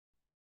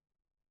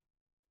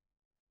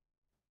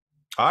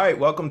All right,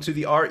 welcome to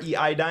the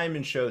R.E.I.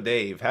 Diamond Show,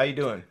 Dave. How you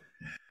doing?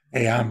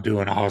 Hey, I'm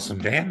doing awesome,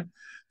 Dan.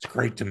 It's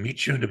great to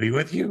meet you and to be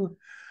with you.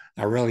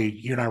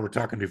 You and I were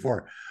talking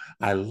before.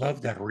 I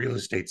love that real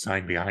estate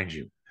sign behind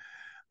you.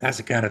 That's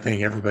the kind of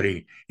thing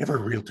every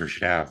realtor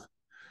should have.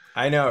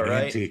 I know, An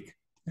right? antique.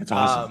 That's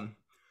awesome. Um,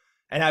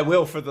 and I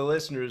will for the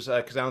listeners,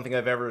 because I don't think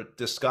I've ever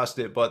discussed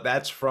it, but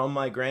that's from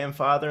my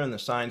grandfather, and the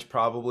sign's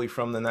probably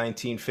from the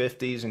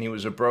 1950s, and he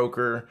was a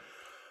broker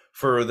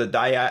for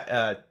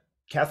the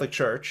Catholic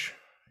Church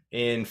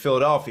in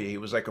Philadelphia. He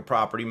was like a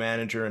property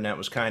manager, and that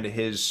was kind of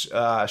his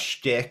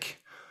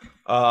shtick.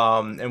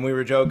 And we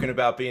were joking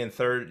about being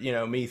third,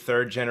 me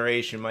third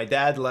generation. My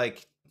dad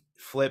like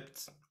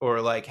flipped or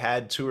like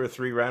had two or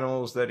three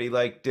rentals that he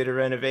like did a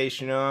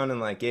renovation on and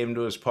like gave them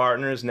to his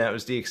partners, and that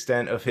was the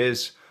extent of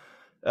his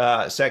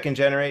second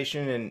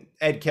generation. And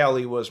Ed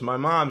Kelly was my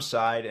mom's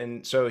side,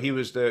 and so he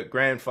was the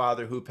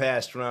grandfather who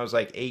passed when I was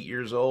like 8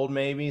 years old,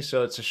 maybe.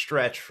 So it's a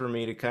stretch for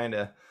me to kind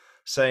of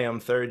say I'm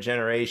third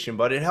generation,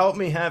 but it helped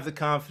me have the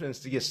confidence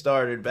to get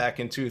started back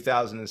in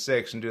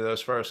 2006 and do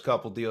those first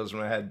couple deals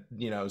when I had,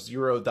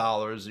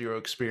 $0, zero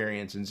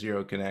experience, and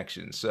zero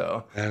connections.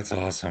 So That's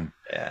awesome.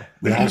 yeah.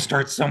 We all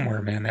start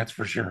somewhere, man. That's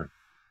for sure.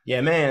 Yeah,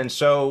 man.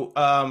 So,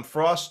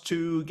 for us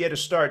to get a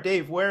start,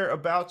 Dave,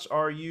 whereabouts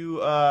are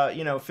you,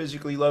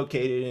 physically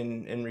located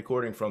and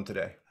recording from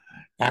today?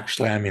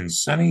 Actually, I'm in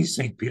sunny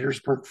St.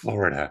 Petersburg,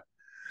 Florida,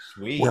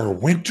 Sweet. where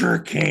winter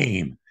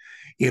came.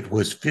 It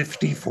was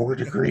 54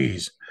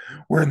 degrees.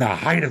 We're in the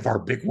height of our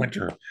big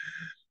winter.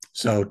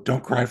 So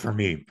don't cry for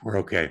me. We're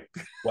okay.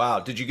 Wow.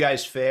 Did you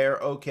guys fare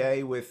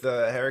okay with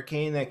the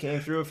hurricane that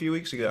came through a few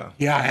weeks ago?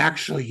 Yeah,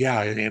 actually,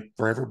 yeah.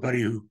 For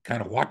everybody who kind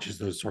of watches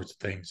those sorts of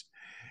things,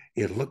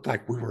 it looked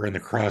like we were in the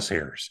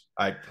crosshairs.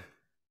 I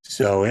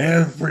So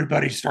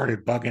everybody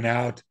started bugging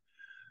out.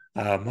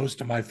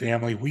 Most of my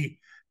family, we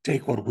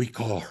take what we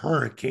call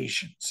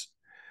hurrications,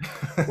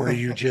 where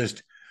you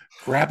just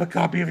grab a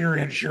copy of your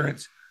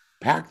insurance,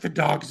 pack the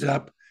dogs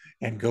up,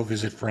 and go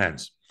visit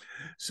friends.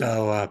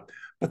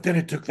 But then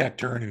it took that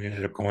turn and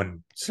ended up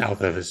going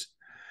south of us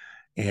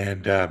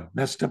and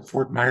messed up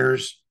Fort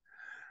Myers,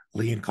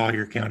 Lee and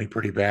Collier County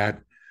pretty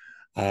bad.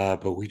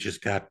 But we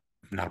just got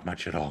not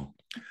much at all.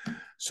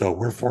 So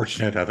we're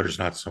fortunate, others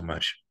not so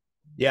much.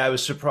 Yeah, I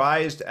was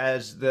surprised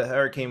as the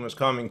hurricane was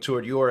coming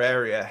toward your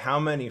area, how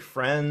many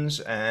friends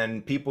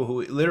and people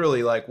who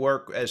literally like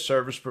work as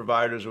service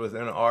providers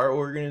within our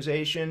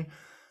organization,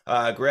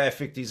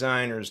 graphic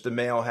designers, the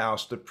mail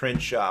house, the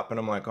print shop, and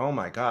I'm like, oh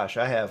my gosh,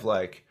 I have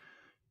like,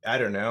 I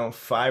don't know,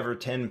 5 or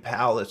 10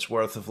 pallets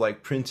worth of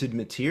like printed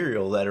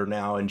material that are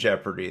now in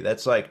jeopardy.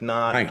 That's like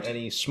not Right.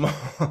 any small,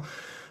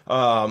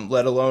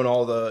 let alone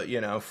all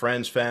the,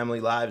 friends, family,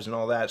 lives, and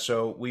all that.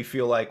 So we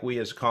feel like we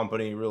as a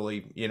company really,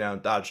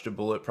 dodged a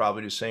bullet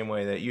probably the same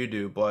way that you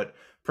do. But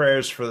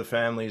prayers for the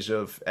families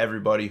of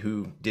everybody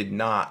who did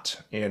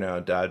not,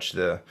 dodge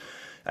the.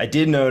 I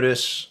did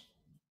notice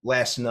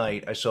last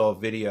night I saw a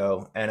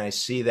video and I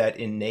see that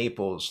in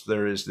Naples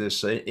there is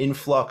this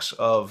influx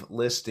of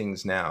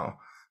listings now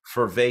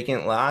for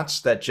vacant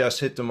lots that just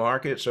hit the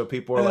market. So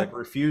people are like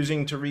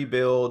refusing to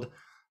rebuild,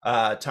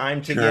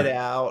 time to get Sure.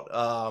 out.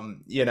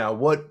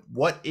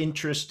 What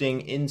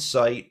interesting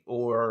insight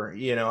or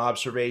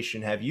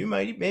observation have you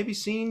maybe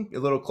seen a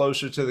little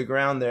closer to the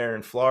ground there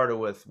in Florida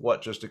with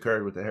what just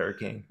occurred with the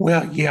hurricane?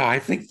 Well, yeah, I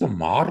think the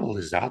model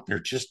is out there.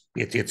 Just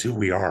it's who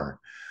we are.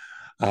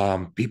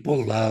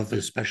 People love,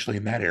 especially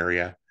in that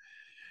area,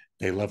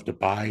 they love to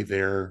buy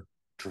their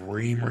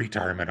dream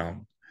retirement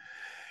home.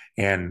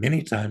 And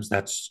many times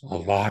that's a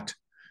lot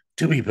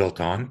to be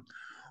built on,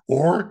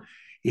 or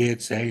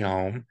it's a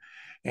home.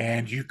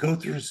 And you go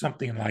through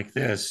something like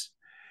this,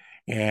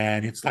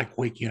 and it's like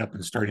waking up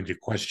and starting to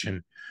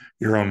question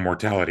your own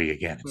mortality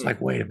again. It's Hmm.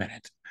 like, wait a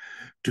minute,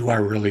 do I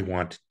really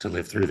want to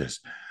live through this?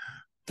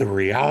 The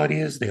reality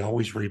is they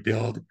always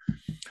rebuild.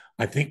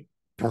 I think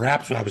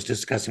perhaps what I was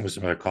discussing with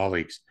some other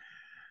colleagues,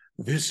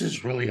 this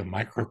is really a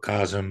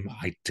microcosm,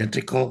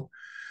 identical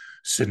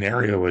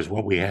scenario as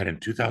what we had in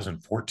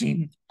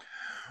 2014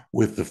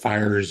 with the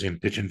fires in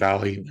Pigeon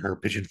Valley or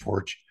Pigeon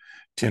Forge,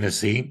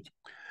 Tennessee,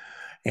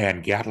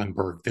 and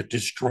Gatlinburg that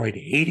destroyed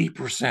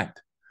 80%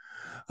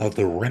 of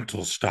the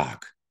rental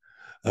stock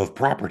of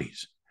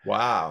properties.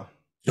 Wow.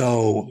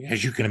 So,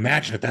 as you can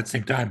imagine, at that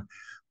same time,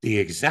 the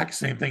exact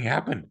same thing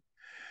happened.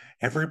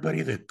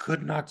 Everybody that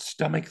could not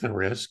stomach the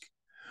risk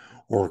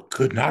or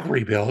could not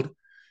rebuild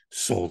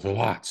sold the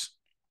lots.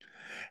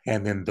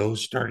 And then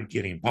those started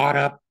getting bought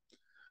up,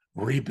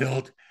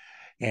 rebuilt.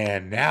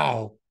 And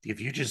now,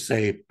 if you just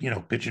say,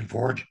 Pigeon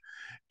Forge,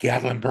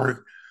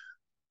 Gatlinburg,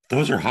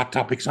 those are hot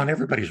topics on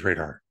everybody's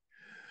radar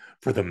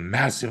for the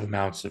massive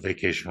amounts of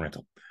vacation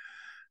rental.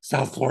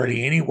 South Florida,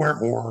 anywhere,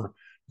 or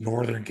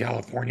Northern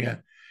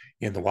California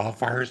in the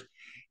wildfires,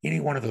 any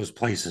one of those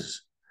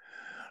places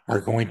are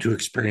going to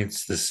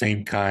experience the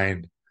same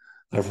kind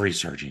of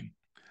resurging.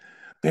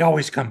 They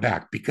always come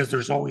back because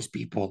there's always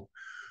people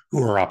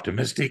who are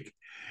optimistic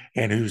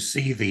and who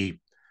see the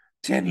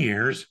 10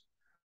 years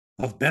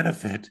of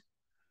benefit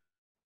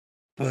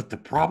But the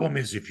problem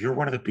is, if you're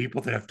one of the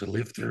people that have to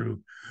live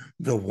through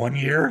the 1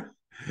 year,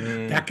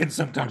 Mm, that can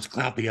sometimes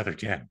cloud the other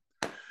 10.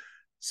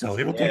 So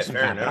it'll take yeah, some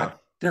fair time, but enough.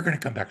 they're going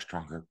to come back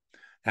stronger.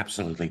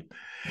 Absolutely.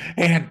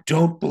 And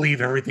don't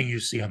believe everything you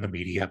see on the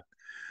media.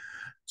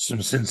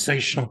 Some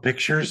sensational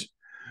pictures,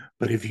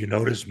 but if you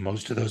notice,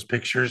 most of those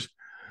pictures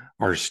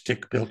are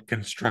stick built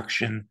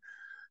construction,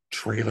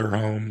 trailer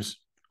homes,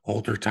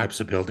 older types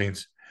of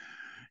buildings.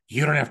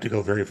 You don't have to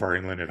go very far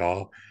inland at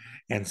all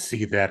and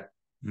see that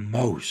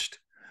most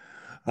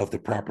of the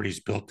properties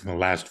built in the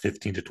last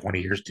 15 to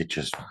 20 years did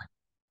just fine.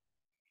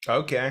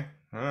 Okay,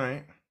 all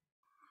right.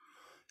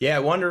 Yeah, I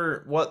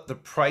wonder what the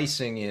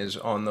pricing is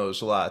on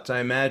those lots. I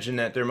imagine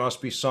that there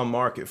must be some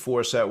market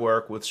force at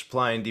work with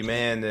supply and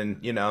demand,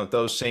 and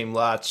those same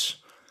lots,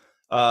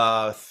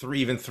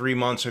 even 3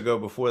 months ago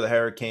before the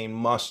hurricane,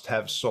 must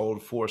have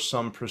sold for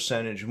some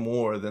percentage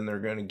more than they're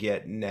going to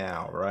get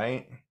now,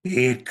 right?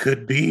 It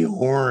could be,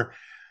 or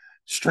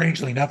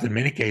strangely enough, in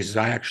many cases,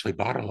 I actually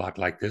bought a lot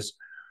like this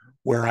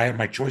where I had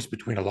my choice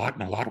between a lot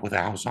and a lot with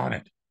a house on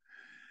it.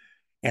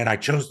 And I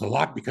chose the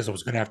lot because I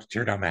was going to have to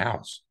tear down the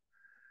house.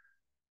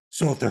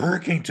 So if the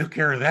hurricane took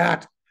care of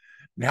that,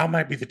 now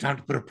might be the time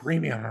to put a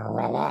premium on a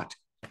raw lot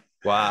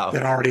Wow.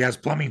 that already has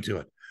plumbing to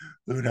it.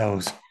 Who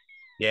knows?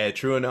 Yeah,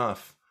 true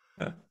enough.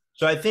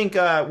 So I think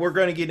we're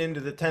going to get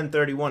into the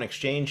 1031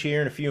 exchange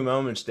here in a few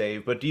moments,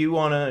 Dave. But do you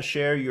want to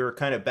share your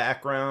kind of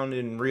background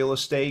in real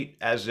estate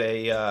as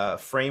a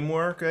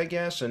framework, I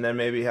guess, and then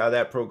maybe how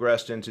that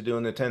progressed into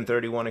doing the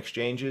 1031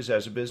 exchanges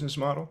as a business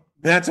model?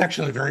 That's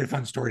actually a very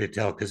fun story to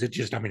tell because it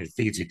just, I mean, it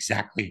feeds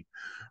exactly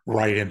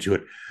right into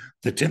it.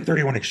 The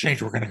 1031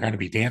 exchange we're going to kind of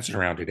be dancing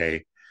around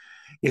today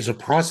is a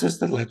process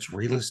that lets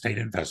real estate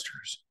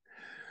investors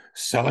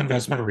sell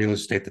investment real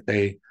estate that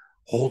they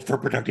hold for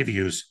productive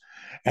use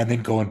and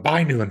then go and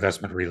buy new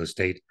investment real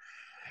estate.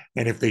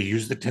 And if they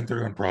use the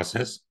 1031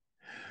 process,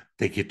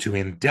 they get to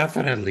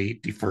indefinitely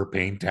defer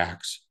paying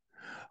tax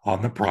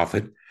on the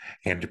profit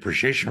and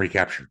depreciation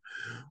recapture,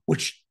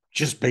 which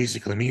just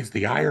basically means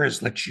the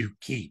IRS lets you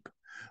keep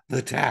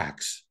the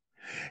tax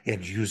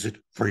and use it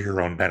for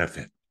your own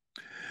benefit.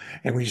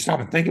 And when you stop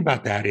and think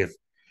about that,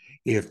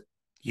 if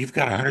you've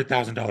got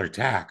 $100,000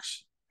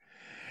 tax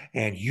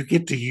and you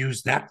get to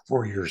use that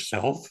for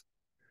yourself,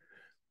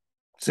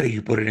 say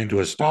you put it into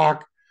a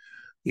stock,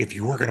 if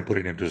you were going to put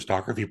it into a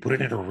stock, or if you put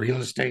it into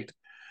real estate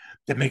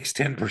that makes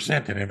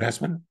 10% in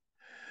investment,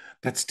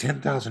 that's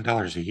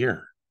 $10,000 a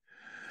year.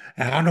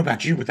 And I don't know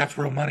about you, but that's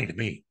real money to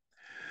me.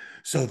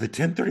 So the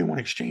 1031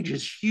 exchange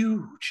is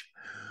huge.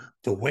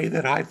 The way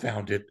that I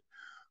found it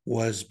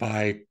was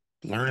by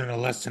learning a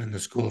lesson in the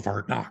School of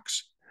Hard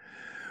Knocks.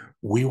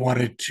 We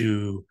wanted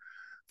to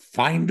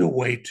find a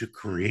way to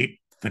create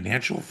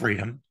financial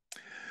freedom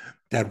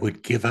that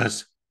would give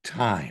us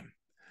time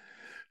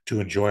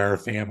to enjoy our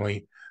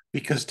family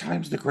because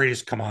time's the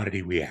greatest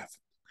commodity we have.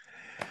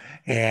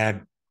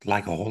 And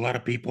like a whole lot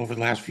of people over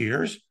the last few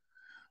years,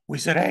 we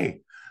said,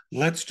 hey,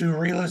 let's do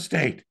real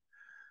estate.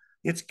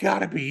 It's got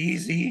to be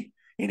easy.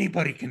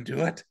 Anybody can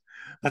do it.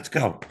 Let's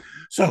go.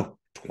 So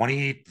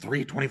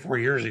 23, 24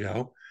 years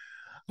ago,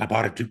 I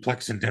bought a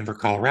duplex in Denver,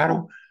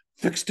 Colorado,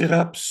 fixed it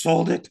up,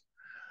 sold it.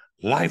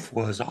 Life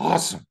was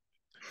awesome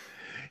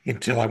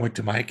until I went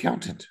to my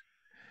accountant.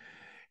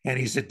 And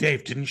he said,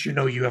 Dave, didn't you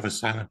know you have a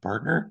silent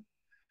partner?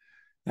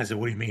 I said,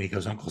 what do you mean? He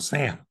goes, Uncle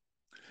Sam.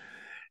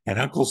 And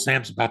Uncle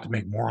Sam's about to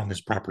make more on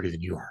this property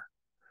than you are.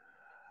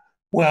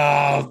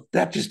 Well,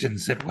 that just didn't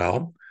sit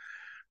well,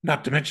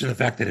 not to mention the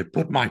fact that it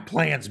put my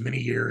plans many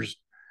years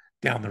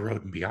down the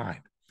road and behind.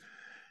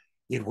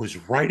 It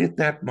was right at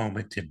that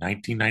moment in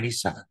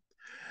 1997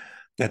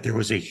 that there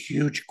was a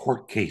huge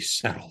court case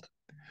settled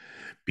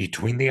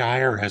between the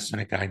IRS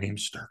and a guy named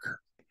Sturker,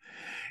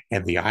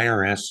 and the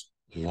IRS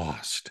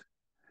lost.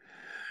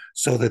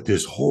 So that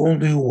this whole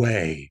new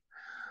way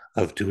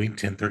of doing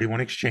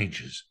 1031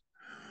 exchanges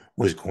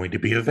was going to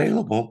be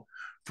available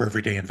for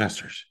everyday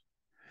investors.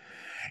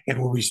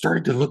 And when we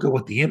started to look at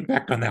what the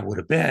impact on that would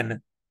have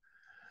been,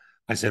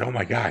 I said, oh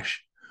my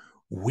gosh,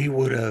 we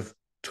would have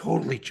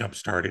totally jump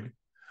started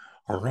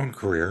our own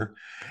career.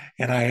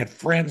 And I had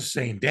friends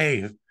saying,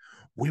 Dave,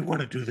 we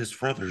want to do this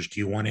for others. Do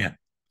you want in?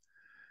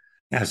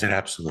 And I said,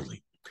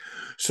 absolutely.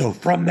 So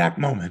from that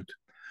moment,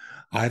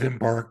 I've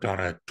embarked on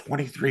a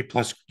 23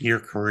 plus year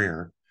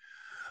career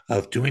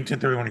of doing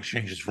 1031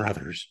 exchanges for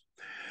others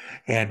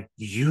and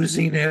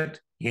using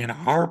it in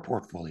our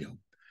portfolio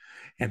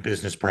and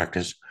business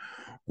practice.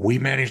 We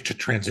managed to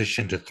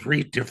transition to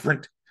three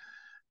different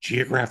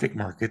geographic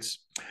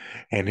markets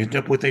and end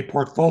up with a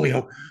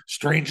portfolio,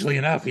 strangely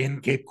enough,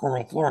 in Cape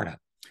Coral, Florida,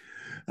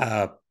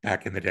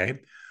 back in the day,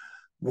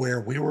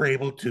 where we were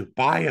able to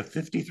buy a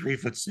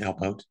 53-foot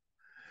sailboat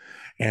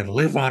and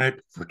live on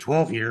it for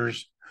 12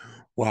 years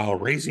while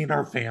raising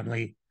our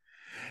family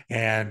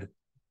and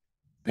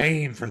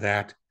paying for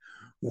that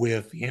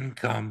with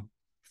income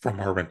from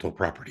our rental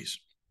properties,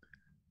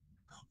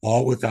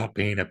 all without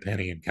paying a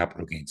penny in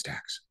capital gains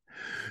tax.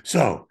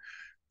 So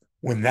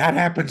when that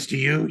happens to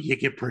you, you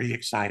get pretty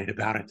excited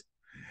about it.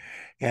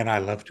 And I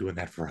love doing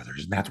that for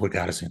others. And that's what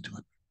got us into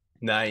it.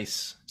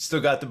 Nice. Still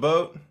got the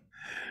boat?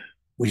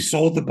 We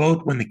sold the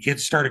boat when the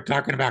kids started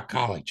talking about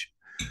college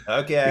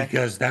Okay.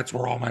 because that's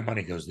where all my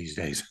money goes these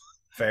days.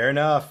 Fair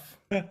enough.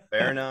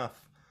 Fair enough.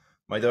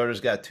 My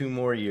daughter's got 2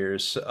 more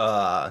years.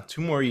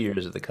 2 more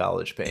years of the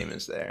college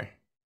payments there.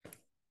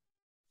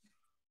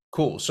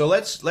 Cool. So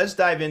let's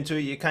dive into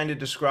it. You kind of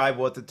describe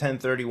what the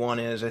 1031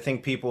 is. I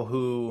think people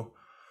who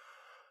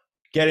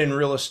get in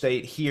real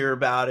estate hear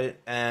about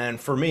it, and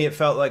for me it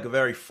felt like a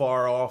very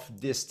far off,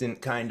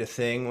 distant kind of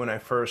thing when I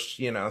first,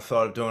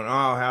 thought of doing,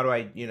 oh, how do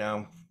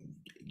I,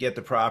 get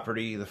the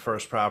property, the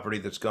first property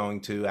that's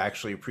going to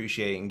actually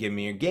appreciate and give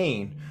me a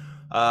gain.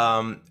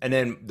 And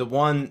then the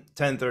one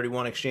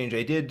 1031 exchange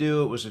I did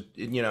do, it was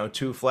a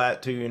two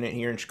flat, 2 unit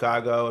here in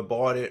Chicago. I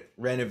bought it,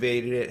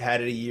 renovated it,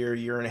 had it a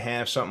year and a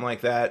half, something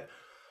like that.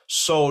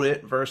 Sold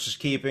it versus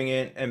keeping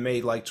it and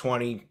made like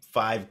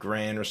 25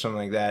 grand or something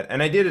like that.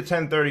 And I did a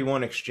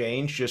 1031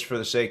 exchange just for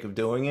the sake of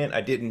doing it.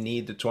 I didn't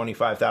need the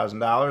 $25,000.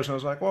 And I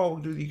was like, well,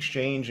 we'll do the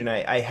exchange. And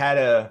I had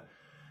a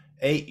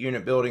 8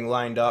 unit building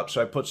lined up.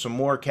 So I put some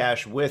more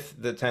cash with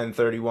the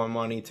 1031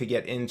 money to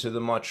get into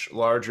the much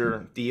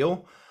larger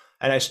deal.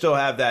 And I still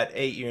have that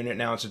 8 unit.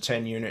 Now it's a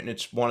 10 unit, and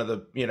it's one of the,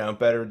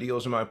 better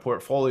deals in my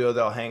portfolio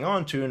that I'll hang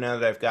on to now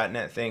that I've gotten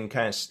that thing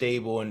kind of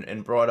stable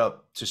and brought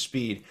up to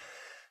speed.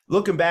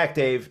 Looking back,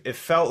 Dave, it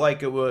felt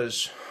like it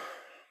was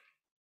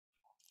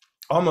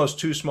almost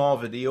too small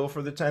of a deal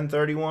for the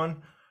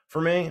 1031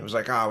 for me. It was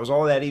like, was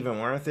all that even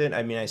worth it?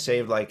 I mean, I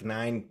saved like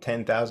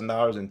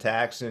 $9,000-$10,000 in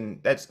tax,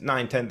 and that's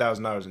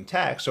 $9,000-$10,000 in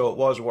tax, so it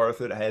was worth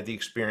it. I had the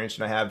experience,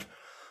 and I have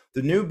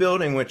the new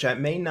building, which I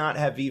may not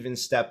have even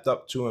stepped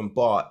up to and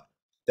bought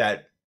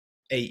that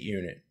 8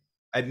 unit.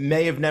 I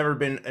may have never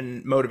been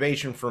a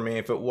motivation for me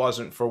if it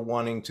wasn't for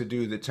wanting to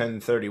do the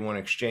 1031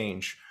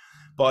 exchange.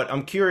 But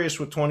I'm curious,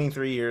 with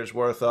 23 years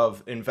worth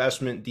of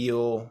investment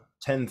deal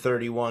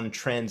 1031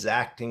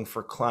 transacting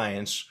for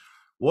clients,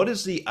 what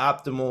is the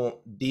optimal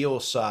deal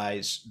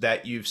size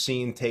that you've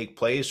seen take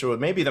place, or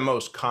maybe the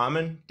most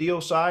common deal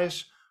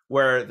size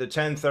where the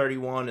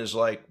 1031 is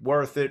like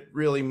worth it,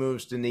 really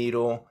moves the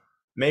needle?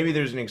 Maybe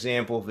there's an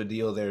example of a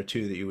deal there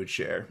too that you would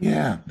share.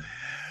 Yeah.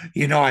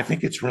 I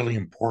think it's really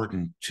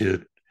important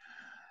to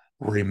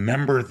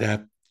remember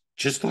that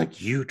just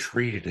like you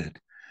treated it,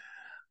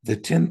 the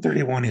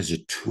 1031 is a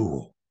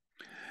tool.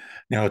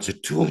 Now, it's a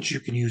tool that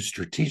you can use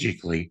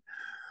strategically,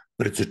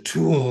 but it's a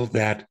tool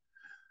that,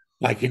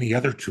 like any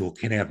other tool,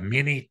 can have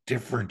many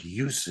different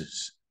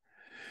uses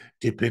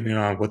depending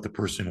on what the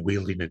person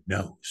wielding it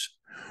knows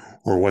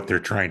or what they're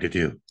trying to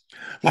do.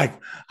 Like,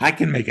 I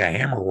can make a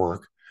hammer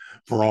work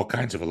for all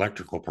kinds of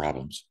electrical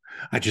problems.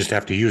 I just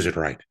have to use it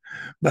right.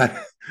 But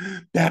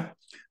that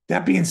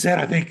that being said,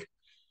 I think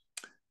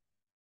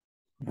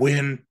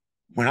when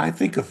I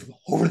think of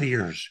over the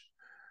years,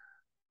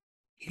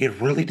 it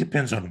really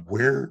depends on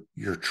where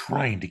you're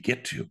trying to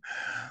get to.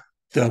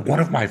 The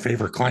one of my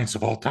favorite clients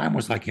of all time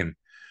was like in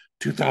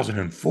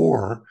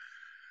 2004.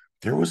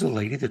 There was a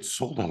lady that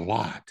sold a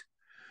lot,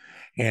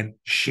 and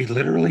she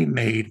literally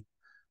made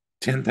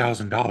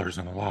 $10,000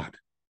 on a lot.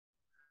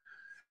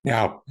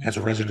 Now, as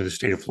a resident of the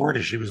state of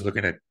Florida, she was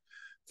looking at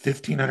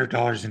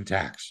 $1,500 in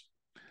tax.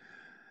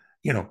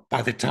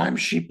 By the time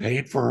she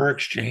paid for her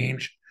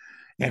exchange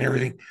and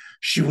everything,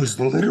 she was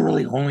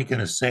literally only going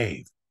to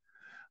save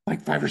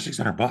like 500 or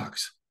 600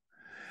 bucks.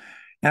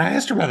 And I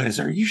asked her about it. I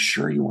said, "Are you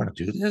sure you want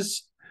to do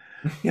this?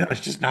 It's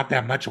just not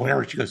that much, or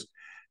whatever." She goes,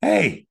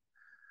 "Hey,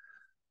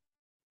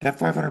 that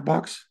 500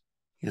 bucks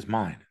is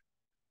mine.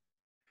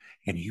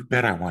 And you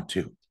bet I want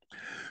to."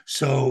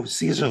 So,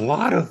 see, there's a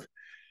lot of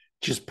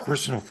just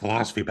personal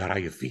philosophy about how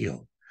you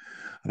feel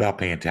about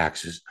paying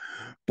taxes.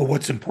 But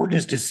what's important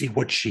is to see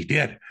what she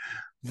did.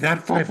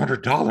 That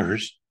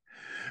 $500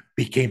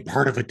 became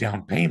part of a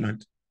down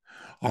payment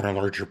on a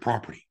larger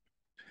property.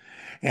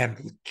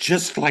 And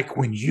just like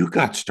when you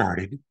got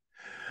started,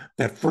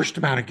 that first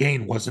amount of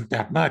gain wasn't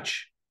that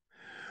much,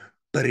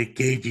 but it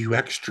gave you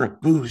extra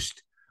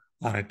boost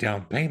on a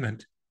down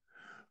payment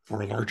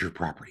for a larger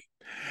property.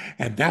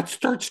 And that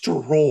starts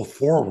to roll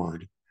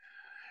forward.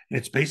 And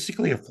it's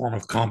basically a form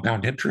of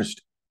compound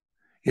interest.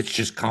 It's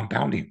just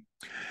compounding.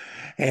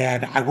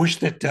 And I wish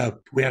that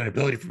we had an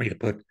ability for me to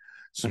put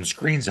some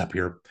screens up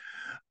here,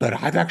 but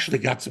I've actually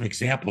got some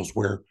examples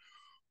where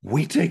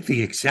we take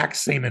the exact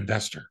same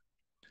investor,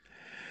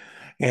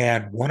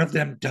 and one of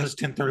them does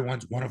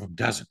 1031s, one of them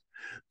doesn't.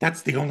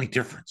 That's the only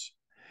difference.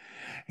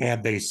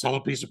 And they sell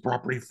a piece of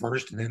property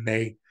first, and then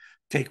they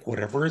take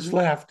whatever is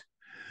left.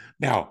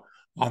 Now,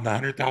 on the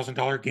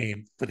 $100,000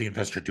 gain for the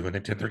investor doing the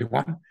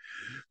 1031,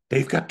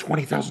 they've got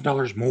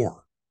 $20,000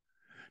 more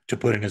to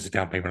put in as a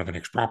down payment on the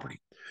next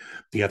property.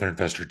 The other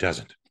investor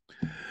doesn't.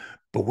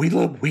 But we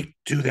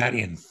do that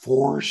in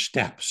 4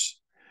 steps.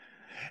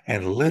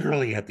 And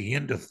literally at the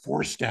end of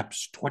 4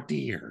 steps, 20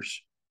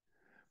 years,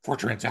 4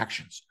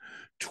 transactions,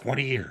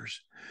 20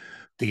 years,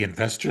 the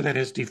investor that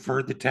has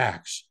deferred the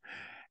tax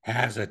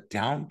has a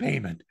down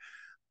payment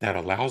that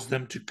allows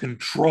them to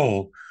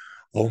control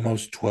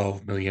almost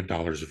 $12 million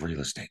of real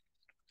estate.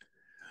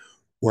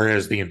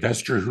 Whereas the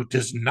investor who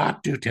does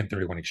not do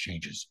 1031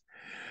 exchanges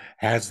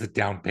has the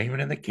down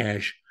payment and the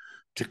cash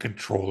to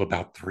control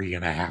about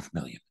 3.5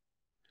 million.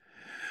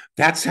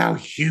 That's how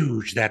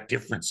huge that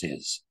difference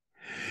is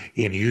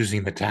in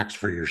using the tax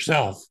for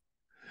yourself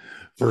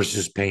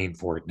versus paying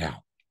for it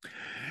now.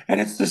 And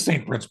it's the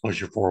same principle as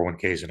your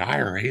 401ks and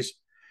IRAs.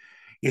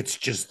 It's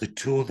just the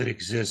tool that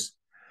exists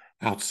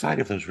outside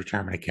of those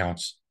retirement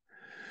accounts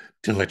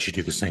to let you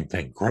do the same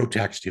thing, grow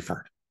tax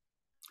deferred.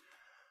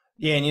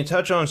 Yeah, and you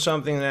touch on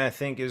something that I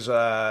think is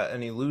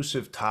an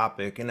elusive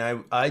topic, and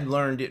I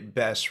learned it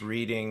best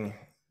reading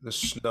The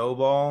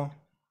Snowball,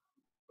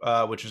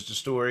 which is the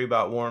story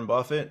about Warren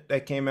Buffett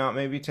that came out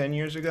maybe 10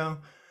 years ago.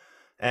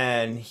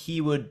 And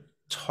he would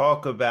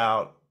talk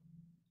about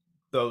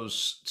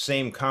those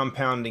same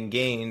compounding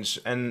gains.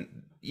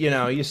 And,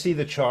 you see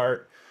the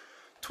chart,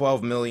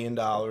 $12 million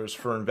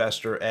for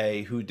investor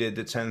A who did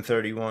the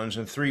 1031s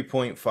and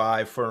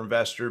 3.5 for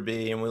investor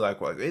B. And we're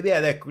like, well,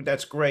 yeah,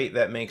 that's great.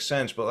 That makes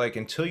sense. But like,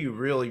 until you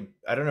really,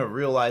 I don't know,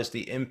 realize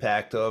the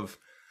impact of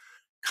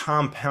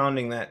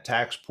compounding that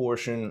tax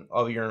portion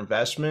of your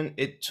investment,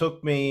 it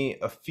took me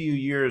a few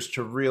years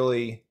to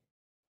really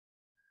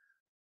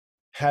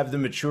have the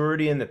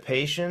maturity and the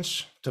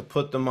patience to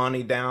put the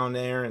money down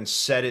there and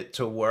set it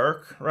to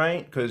work,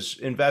 right? Because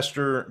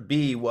investor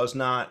B was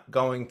not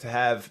going to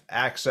have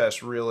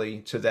access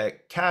really to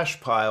that cash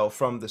pile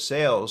from the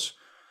sales.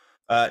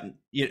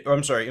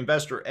 I'm sorry,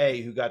 investor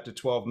A who got to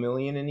 12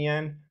 million in the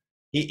end,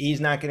 he's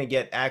not going to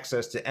get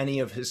access to any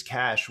of his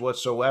cash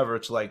whatsoever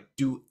to like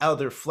do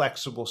other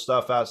flexible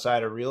stuff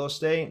outside of real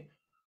estate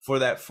for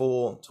that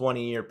full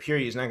 20-year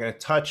period. He's not going to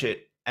touch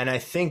it. And I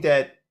think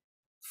that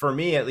for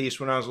me, at least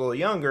when I was a little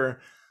younger,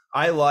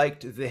 I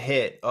liked the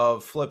hit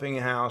of flipping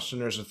a house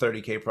and there's a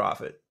 30K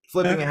profit.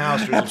 Flipping a house,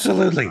 there's a 50K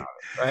Absolutely.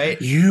 profit,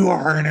 right? You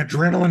are an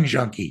adrenaline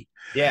junkie.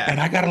 Yeah. And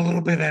I got a little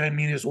bit of that in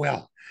me as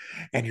well.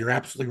 And you're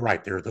absolutely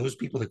right. There are those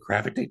people that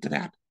gravitate to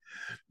that.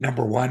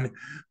 Number one,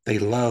 they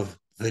love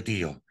the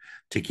deal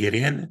to get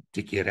in,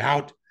 to get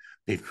out.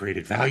 They've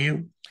created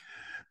value.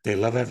 They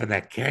love having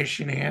that cash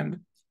in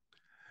hand.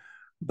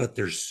 But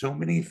there's so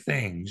many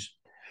things,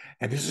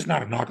 and this is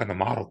not a knock on the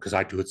model because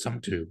I do it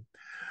some too,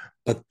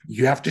 but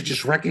you have to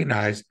just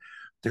recognize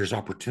there's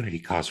opportunity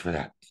cost for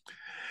that.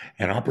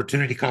 And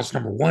opportunity cost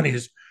number one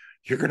is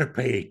you're going to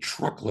pay a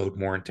truckload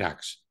more in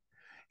tax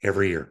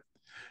every year.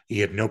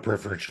 You have no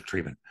preferential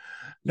treatment.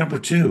 Number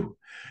two,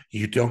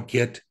 you don't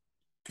get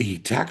the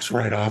tax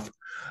write off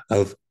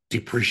of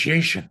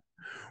depreciation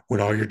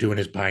when all you're doing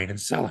is buying and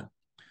selling.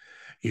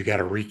 You got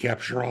to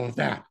recapture all of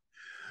that.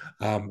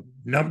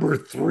 Number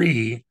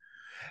three,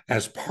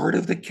 as part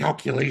of the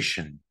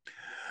calculation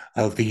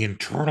of the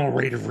internal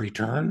rate of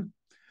return,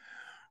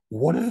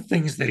 one of the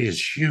things that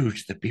is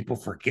huge that people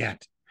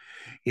forget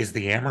is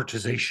the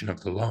amortization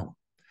of the loan.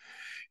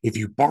 If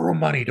you borrow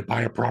money to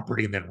buy a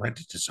property and then rent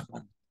it to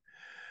someone,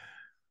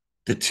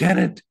 the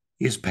tenant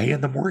is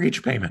paying the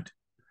mortgage payment.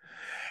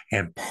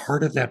 And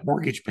part of that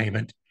mortgage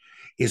payment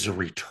is a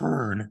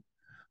return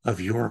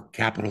of your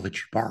capital that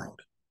you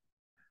borrowed.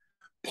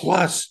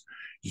 Plus,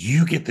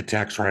 you get the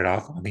tax write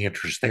off on the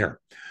interest there.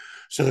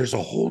 So there's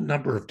a whole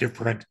number of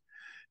different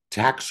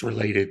tax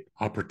related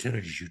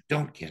opportunities you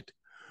don't get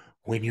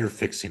when you're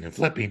fixing and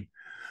flipping.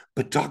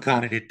 But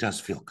doggone it, it does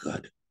feel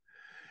good.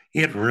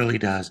 It really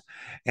does.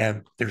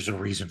 And there's a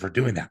reason for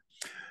doing that.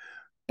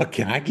 But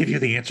can I give you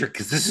the answer?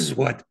 Because this is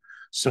what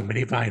so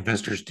many of my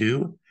investors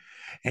do.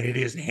 And it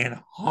is an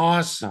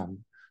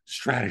awesome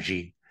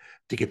strategy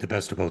to get the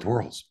best of both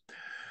worlds.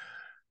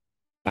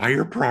 Buy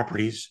your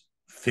properties,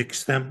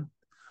 fix them,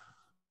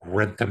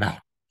 rent them out.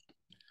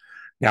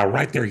 Now,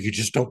 right there, you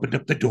just opened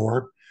up the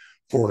door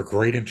for a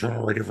great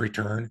internal rate of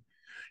return.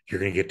 You're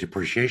going to get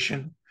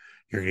depreciation.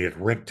 You're going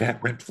to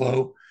get rent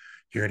flow.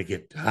 You're going to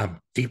get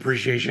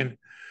depreciation.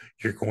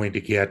 You're going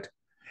to get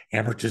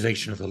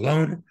amortization of the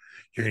loan.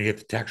 You're going to get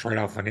the tax write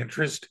off on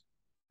interest.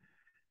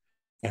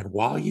 And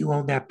while you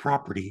own that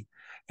property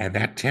and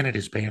that tenant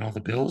is paying all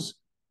the bills,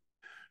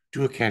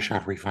 do a cash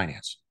out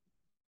refinance.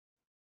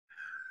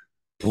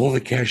 Pull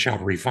the cash out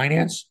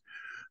refinance,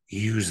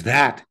 use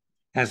that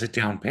as a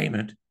down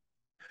payment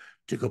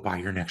to go buy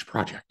your next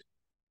project.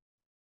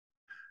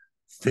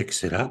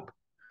 Fix it up,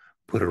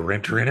 put a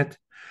renter in it.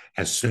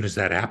 As soon as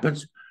that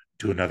happens,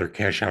 do another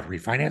cash out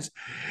refinance.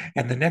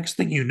 And the next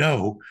thing you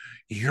know,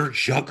 you're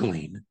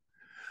juggling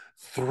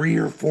three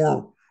or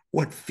four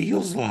what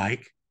feels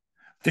like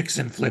fix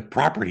and flip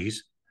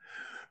properties,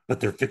 but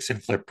they're fix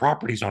and flip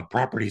properties on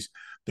properties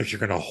that you're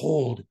going to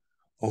hold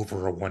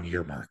over a 1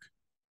 year mark.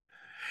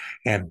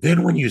 And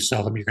then when you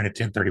sell them, you're going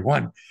to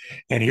 1031.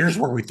 And here's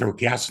where we throw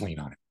gasoline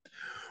on it.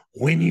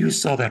 When you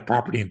sell that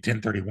property in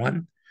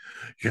 1031,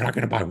 you're not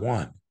going to buy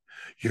one.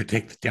 You're going to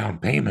take the down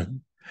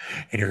payment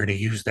and you're going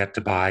to use that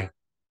to buy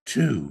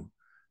two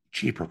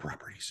cheaper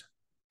properties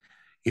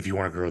if you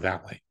want to grow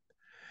that way.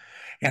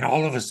 And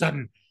all of a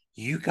sudden,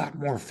 you got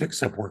more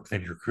fix up work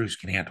than your crews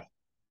can handle.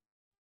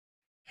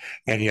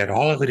 And yet,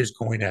 all of it is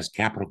going as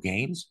capital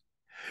gains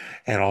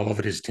and all of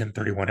it is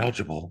 1031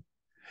 eligible.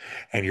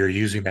 And you're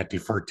using that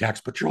deferred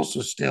tax, but you're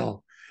also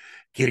still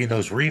getting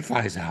those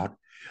refis out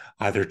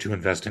either to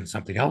invest in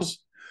something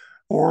else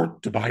or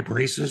to buy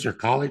braces or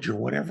college or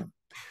whatever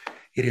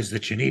it is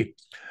that you need.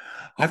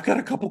 I've got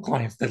a couple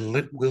clients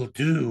that will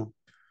do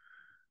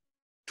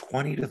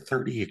 20 to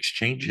 30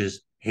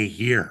 exchanges a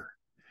year.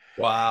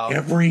 Wow.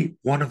 Every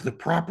one of the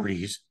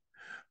properties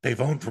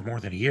they've owned for more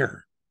than a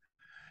year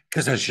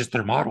because that's just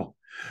their model.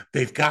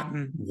 They've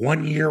gotten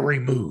 1 year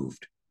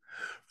removed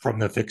from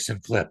the fix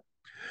and flip,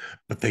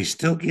 but they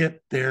still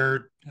get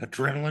their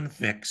adrenaline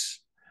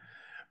fix,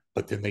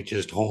 but then they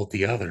just hold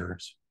the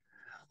others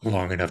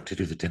long enough to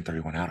do the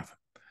 1031 out of them.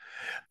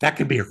 That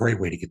can be a great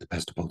way to get the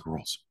best of both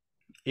worlds.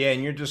 Yeah,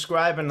 and you're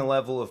describing a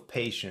level of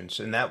patience,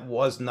 and that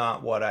was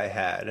not what I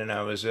had. And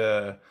I was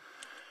a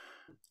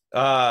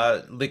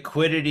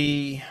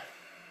liquidity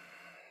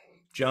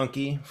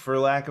junkie, for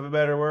lack of a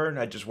better word.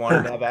 I just wanted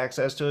to Sure. have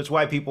access to it. It's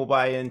why people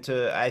buy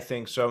into, I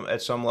think, some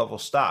at some level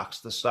stocks.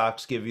 The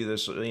stocks give you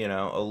this,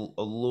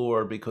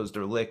 allure because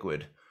they're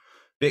liquid.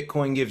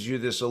 Bitcoin gives you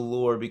this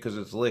allure because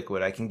it's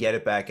liquid. I can get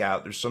it back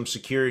out. There's some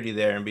security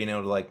there in being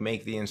able to like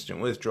make the instant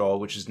withdrawal,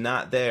 which is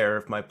not there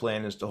if my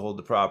plan is to hold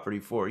the property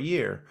for a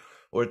year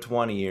or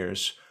 20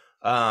 years.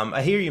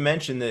 I hear you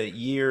mention the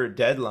year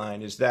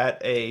deadline. Is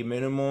that a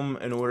minimum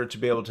in order to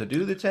be able to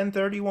do the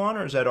 1031,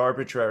 or is that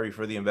arbitrary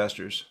for the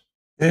investors?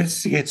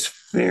 It's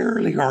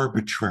fairly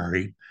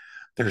arbitrary.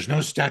 There's no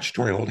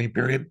statutory holding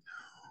period.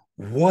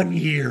 1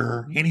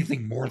 year,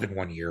 anything more than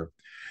 1 year,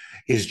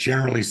 is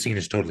generally seen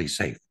as totally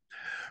safe.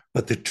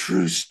 But the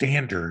true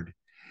standard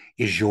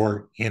is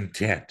your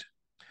intent.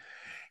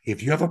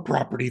 If you have a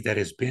property that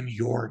has been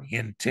your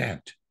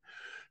intent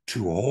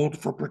to hold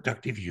for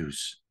productive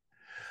use,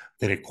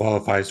 then it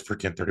qualifies for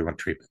 1031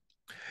 treatment.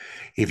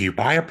 If you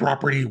buy a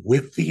property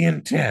with the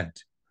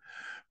intent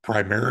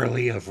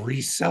primarily of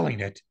reselling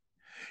it,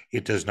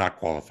 it does not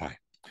qualify.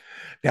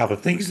 Now, the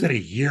things that a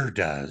year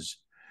does,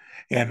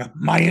 and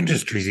my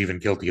industry is even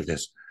guilty of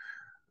this.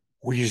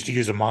 We used to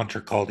use a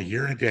mantra called a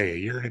year and a day, a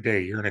year and a day,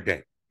 a year and a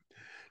day.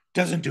 It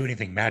doesn't do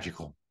anything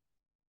magical.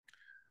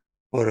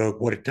 But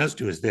what it does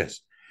do is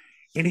this: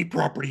 any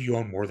property you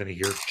own more than a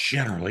year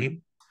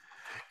generally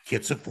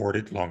gets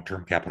afforded long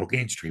term capital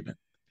gains treatment.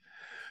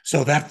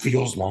 So that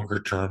feels longer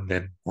term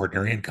than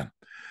ordinary income.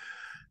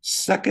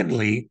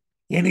 Secondly,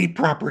 any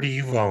property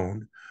you've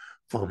owned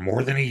for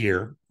more than a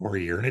year or a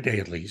year and a day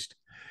at least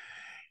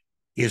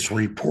is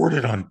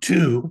reported on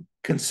 2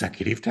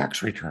 consecutive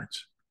tax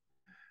returns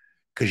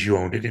because you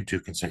owned it in 2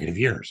 consecutive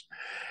years.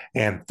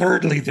 And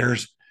thirdly,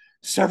 there's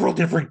several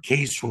different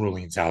case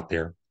rulings out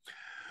there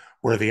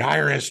where the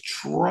IRS,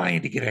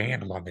 trying to get a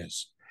handle on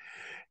this,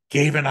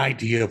 gave an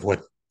idea of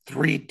what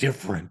 3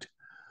 different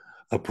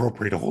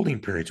appropriate holding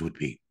periods would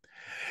be.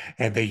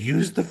 And they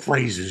used the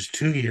phrases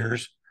 2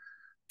 years,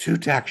 2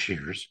 tax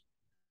years,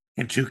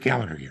 and 2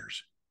 calendar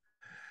years.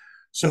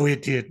 So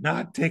it did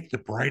not take the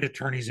bright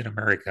attorneys in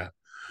America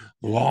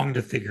long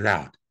to figure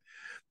out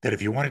that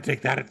if you want to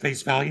take that at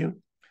face value,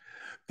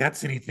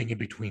 that's anything in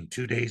between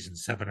 2 days and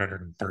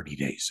 730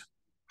 days.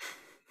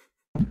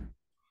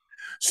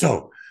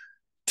 So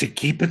to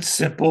keep it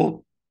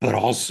simple, but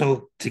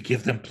also to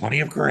give them plenty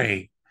of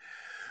gray,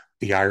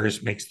 the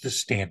IRS makes the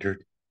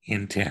standard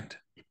intent.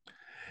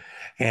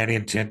 And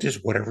intent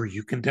is whatever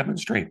you can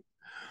demonstrate.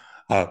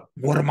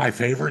 One of my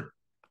favorite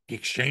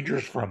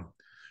exchangers from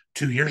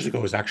 2 years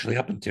ago is actually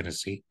up in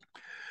Tennessee,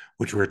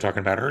 which we were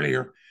talking about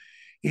earlier.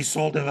 He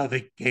sold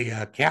a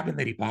cabin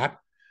that he bought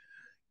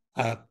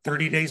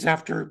 30 days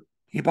after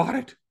he bought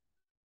it.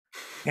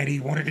 And he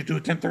wanted to do a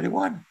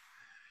 1031.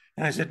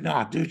 And I said,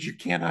 no, dude, you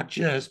cannot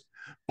just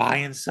buy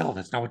and sell.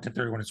 That's not what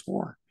 1031 is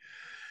for.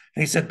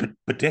 And he said,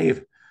 but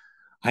Dave,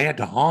 I had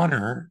to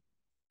honor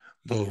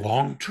the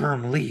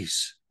long-term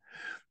lease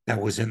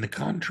that was in the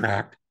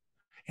contract.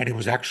 And it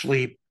was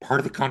actually part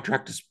of the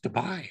contract to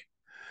buy.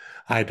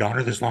 I had to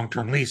honor this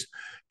long-term lease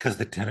because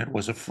the tenant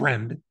was a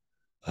friend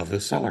of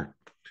the seller.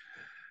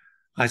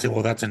 I said,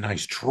 well, that's a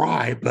nice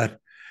try, but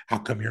how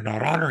come you're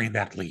not honoring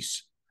that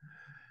lease?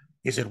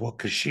 He said, well,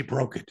 because she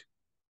broke it.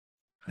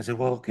 I said,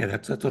 well, okay,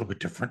 that's a little bit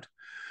different,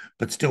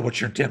 but still,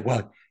 what's your intent?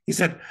 Well, he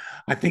said,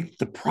 I think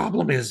the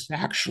problem is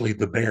actually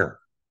the bear.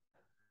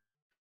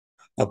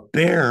 A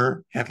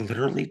bear had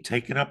literally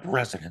taken up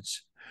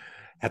residence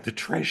at the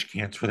trash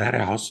cans for that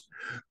house.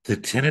 The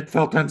tenant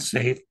felt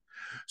unsafe,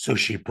 so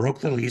she broke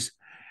the lease.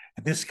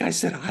 And this guy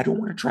said, I don't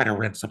want to try to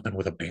rent something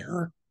with a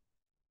bear.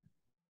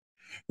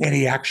 And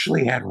he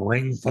actually had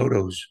ring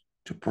photos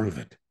to prove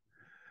it.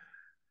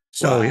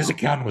 So his Wow.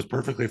 accountant was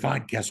perfectly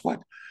fine. Guess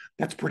what?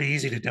 That's pretty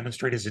easy to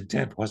demonstrate his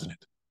intent,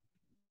 wasn't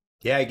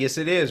Yeah, I guess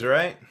it is,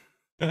 right?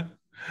 it?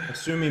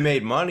 Assume he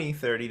made money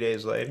 30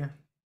 days later.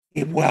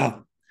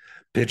 Well,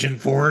 Pigeon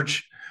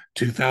Forge,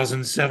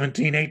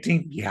 2017,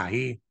 18. Yeah,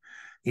 he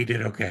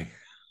did okay.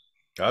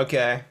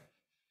 Okay.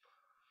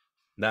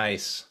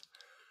 Nice.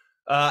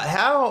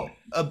 How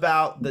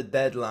about the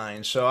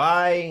deadline? So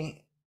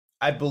I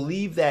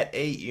believe that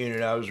 8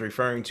 unit I was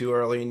referring to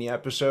early in the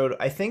episode,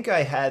 I think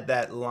I had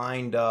that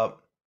lined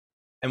up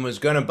and was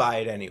going to buy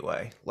it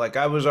anyway. Like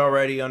I was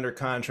already under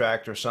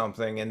contract or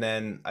something, and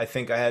then I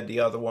think I had the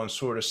other one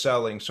sort of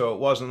selling. So it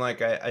wasn't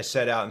like I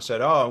set out and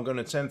said, "Oh, I'm going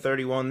to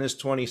 1031 this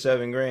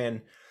 27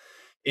 grand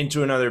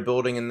into another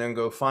building and then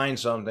go find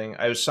something."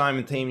 I was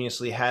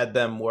simultaneously had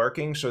them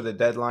working, so the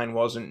deadline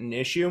wasn't an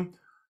issue.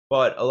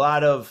 But a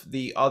lot of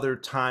the other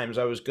times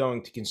I was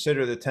going to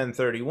consider the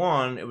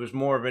 1031, it was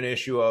more of an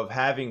issue of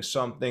having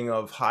something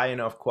of high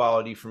enough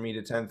quality for me to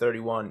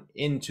 1031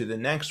 into the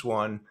next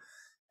one.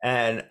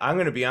 And I'm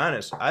going to be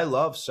honest, I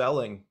love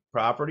selling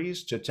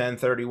properties to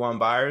 1031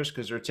 buyers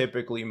because they're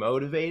typically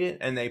motivated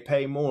and they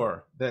pay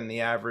more than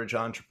the average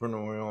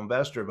entrepreneurial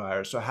investor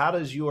buyer. So, how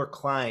does your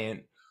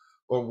client,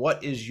 or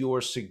what is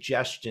your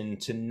suggestion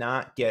to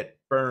not get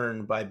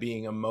burned by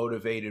being a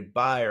motivated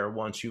buyer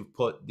once you've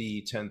put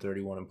the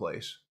 1031 in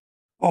place?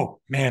 Oh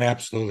man,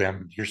 absolutely.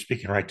 You're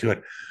speaking right to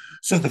it.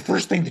 So the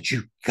first thing that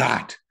you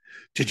got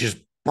to just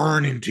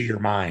burn into your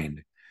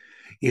mind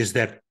is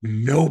that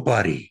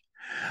nobody,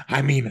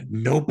 I mean,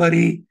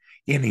 nobody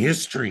in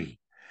history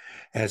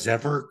has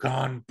ever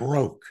gone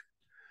broke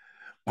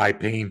by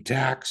paying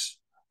tax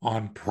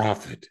on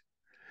profit.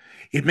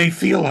 It may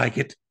feel like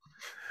it,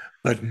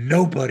 but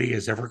nobody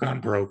has ever gone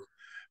broke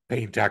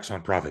paying tax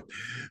on profit.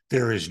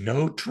 There is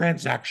no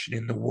transaction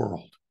in the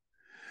world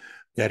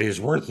that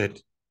is worth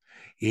it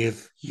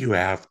if you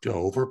have to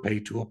overpay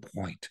to a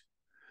point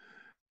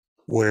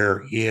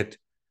where it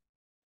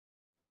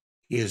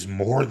is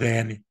more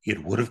than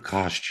it would have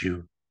cost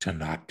you to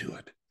not do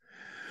it.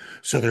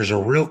 So there's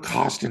a real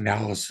cost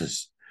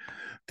analysis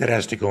that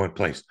has to go in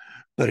place.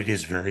 But it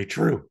is very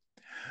true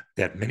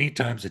that many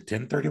times a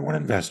 1031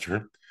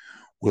 investor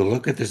will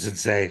look at this and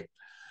say,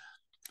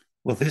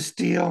 well, this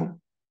deal,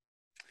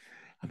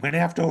 I'm going to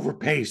have to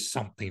overpay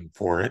something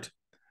for it,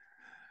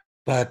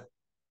 but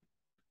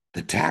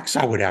the tax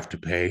I would have to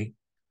pay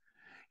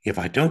if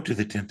I don't do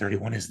the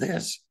 1031 is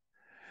this.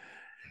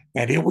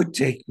 And it would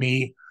take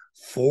me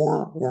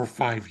 4 or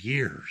 5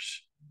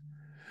 years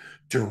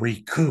to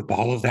recoup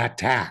all of that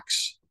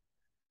tax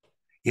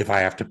if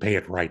I have to pay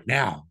it right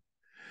now,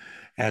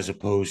 as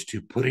opposed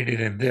to putting it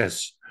in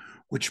this,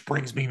 which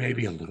brings me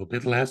maybe a little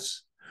bit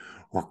less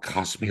or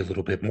costs me a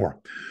little bit more.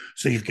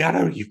 So you've got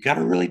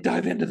to really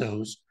dive into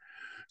those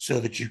so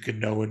that you can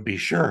know and be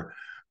sure.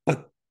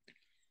 But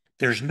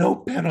there's no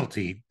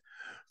penalty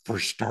for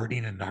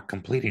starting and not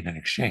completing an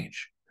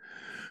exchange.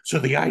 So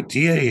the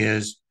idea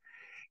is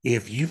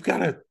if you've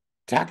got a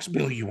tax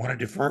bill you want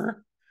to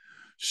defer,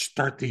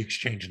 start the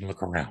exchange and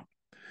look around.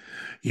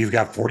 You've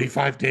got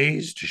 45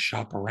 days to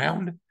shop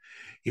around.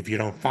 If you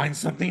don't find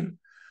something,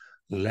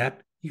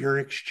 let your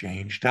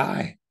exchange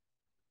die.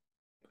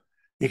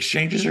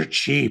 Exchanges are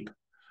cheap.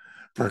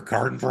 For a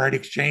garden variety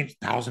exchange,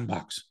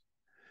 $1,000,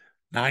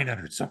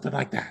 900, something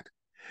like that.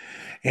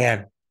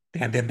 And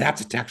and then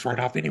that's a tax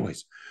write-off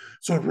anyways.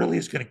 So it really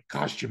is going to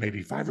cost you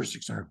maybe 500 or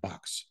 600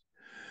 bucks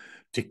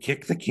to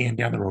kick the can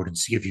down the road and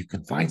see if you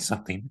can find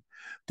something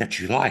that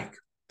you like.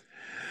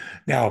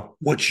 Now,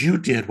 what you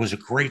did was a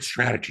great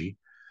strategy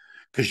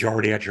because you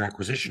already had your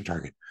acquisition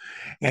target,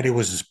 and it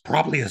was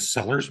probably a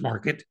seller's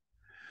market.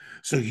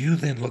 So you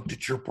then looked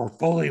at your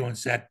portfolio and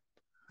said,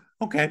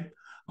 okay,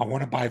 I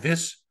want to buy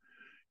this.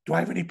 Do I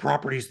have any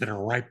properties that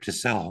are ripe to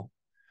sell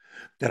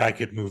that I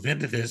could move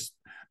into this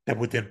that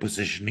would then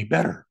position me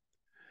better?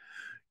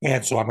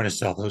 And so I'm going to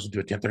sell those and do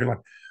a 1031.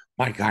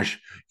 My gosh,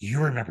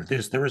 you remember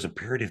this. There was a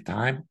period of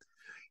time,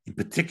 in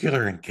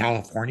particular in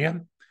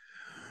California,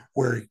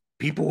 where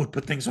people would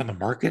put things on the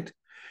market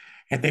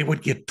and they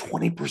would get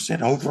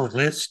 20% over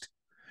list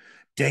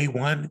day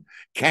one,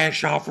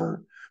 cash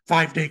offer,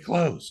 5 day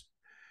close.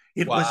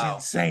 It was Wow.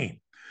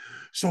 insane.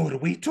 So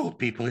what we told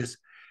people is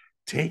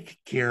take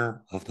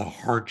care of the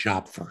hard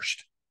job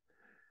first.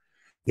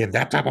 In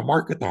that type of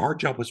market, the hard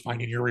job was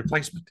finding your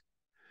replacement.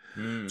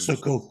 Hmm. So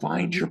go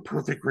find your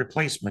perfect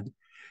replacement,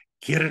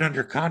 get it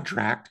under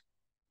contract,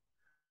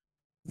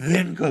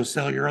 then go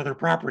sell your other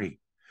property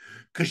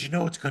because you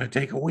know it's going to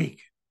take a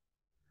week.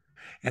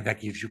 And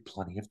that gives you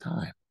plenty of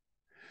time.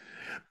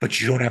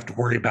 But you don't have to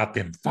worry about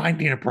them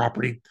finding a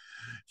property.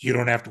 You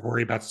don't have to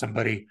worry about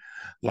somebody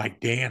like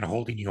Dan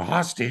holding you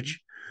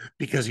hostage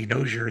because he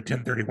knows you're a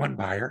 1031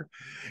 buyer.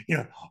 You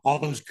know, all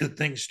those good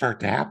things start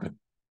to happen.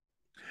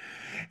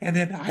 And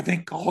then I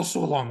think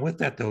also along with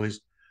that, though,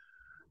 is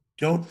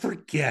don't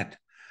forget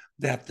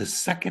that the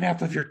second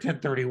half of your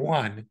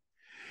 1031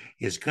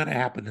 is going to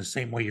happen the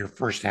same way your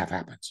first half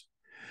happens.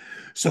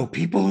 So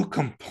people who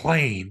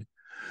complain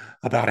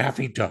about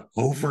having to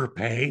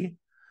overpay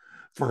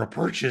for a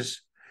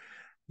purchase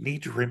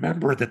need to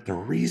remember that the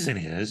reason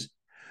is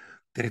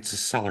that it's a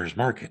seller's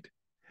market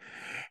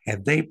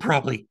and they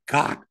probably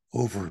got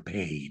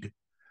overpaid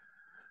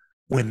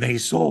when they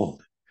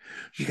sold.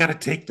 You got to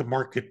take the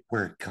market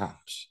where it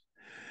comes.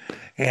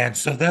 And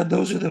so that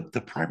those are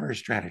the primary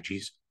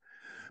strategies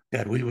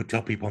that we would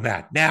tell people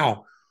that.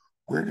 Now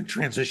we're in a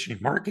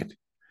transitioning market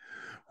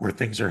where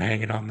things are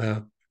hanging on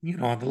the,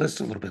 on the list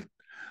a little bit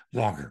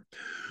longer.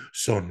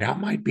 So now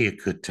might be a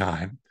good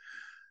time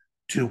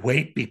to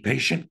wait, be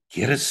patient,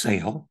 get a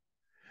sale,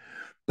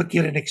 but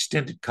get an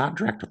extended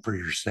contract for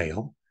your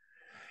sale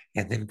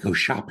and then go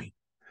shopping.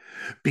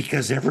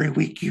 Because every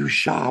week you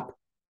shop,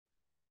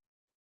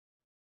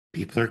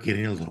 people are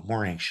getting a little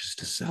more anxious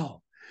to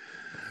sell.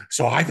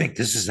 So I think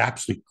this is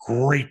absolutely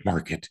great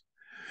market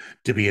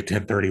to be a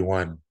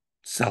 1031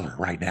 seller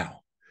right now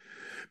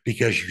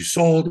because you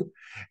sold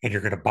and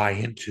you're going to buy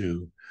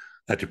into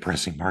a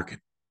depressing market.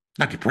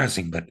 Not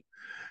depressing, but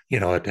a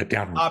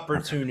downward market.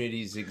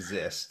 Opportunities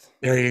exist.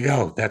 There you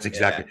go. That's Yeah.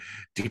 exactly.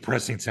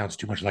 Depressing sounds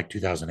too much like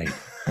 2008.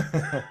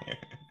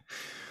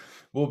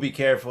 We'll be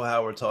careful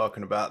how we're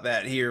talking about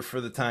that here for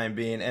the time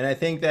being. And I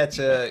think that's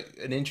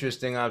an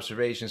interesting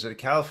observation. So the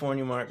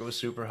California market was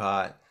super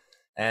hot.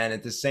 And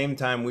at the same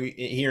time, we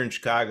here in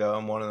Chicago,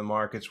 in one of the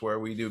markets where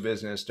we do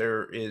business,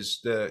 there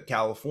is the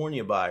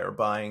California buyer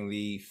buying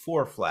the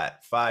 4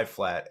 flat, 5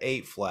 flat,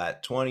 8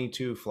 flat,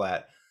 22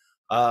 flat.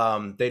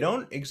 They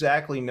don't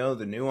exactly know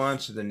the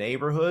nuance of the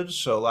neighborhoods.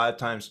 So a lot of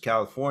times,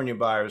 California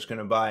buyer is going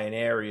to buy in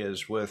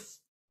areas with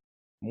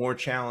more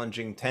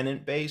challenging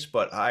tenant base,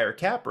 but higher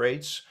cap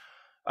rates.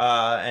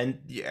 And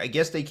I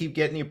guess they keep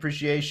getting the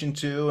appreciation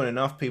too, and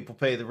enough people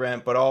pay the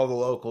rent, but all the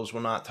locals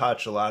will not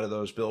touch a lot of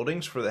those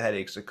buildings for the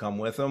headaches that come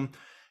with them.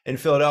 In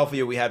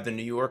Philadelphia, we have the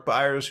New York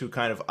buyers who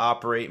kind of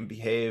operate and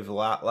behave a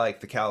lot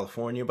like the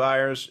California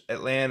buyers.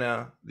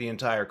 Atlanta, the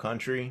entire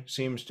country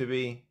seems to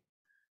be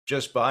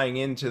just buying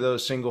into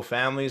those single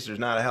families. There's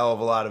not a hell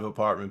of a lot of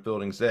apartment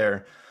buildings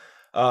there.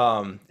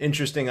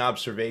 Interesting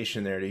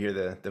observation there to hear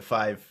the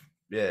five.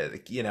 Yeah,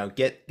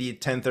 get the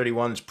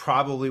 1031 is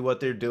probably what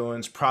they're doing.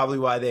 It's probably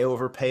why they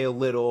overpay a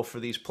little for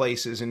these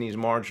places in these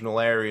marginal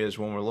areas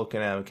when we're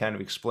looking at it. It kind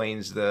of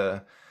explains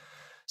the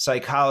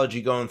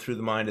psychology going through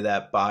the mind of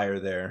that buyer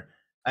there.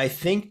 I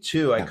think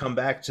too, I Yeah. come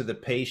back to the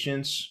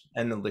patience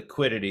and the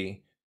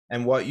liquidity.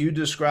 And what you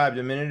described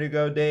a minute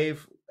ago,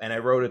 Dave, and I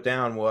wrote it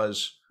down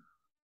was,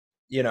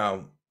 you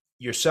know,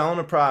 you're selling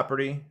a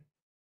property,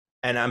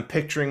 and I'm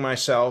picturing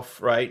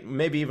myself, right?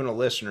 Maybe even a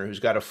listener who's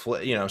got a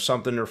flip,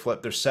 something to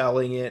flip. They're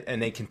selling it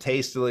and they can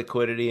taste the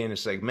liquidity. And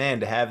it's like,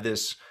 man, to have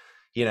this,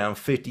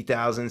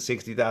 $50,000,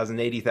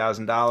 $60,000,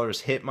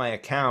 $80,000 hit my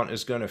account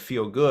is going to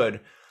feel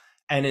good.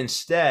 And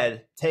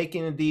instead,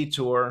 taking a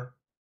detour,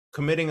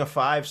 committing a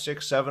five,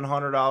 six,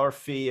 $700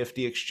 fee if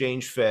the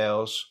exchange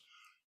fails,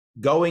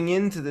 going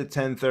into the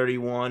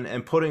 1031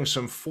 and putting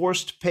some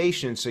forced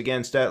patience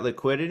against that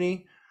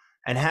liquidity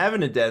and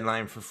having a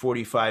deadline for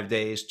 45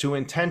 days to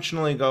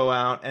intentionally go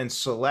out and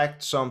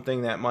select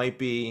something that might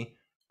be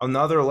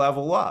another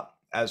level up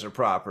as a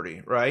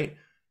property, right?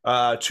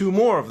 Two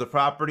more of the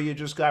property you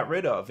just got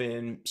rid of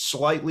in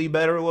slightly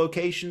better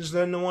locations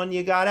than the one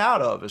you got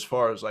out of as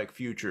far as like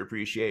future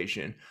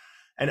appreciation.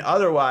 And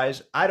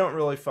otherwise, I don't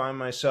really find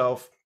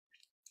myself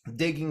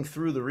digging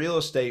through the real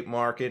estate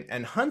market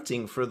and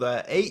hunting for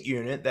the 8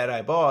 unit that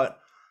I bought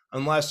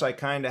unless I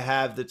kind of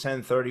have the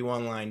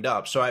 1031 lined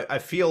up. So I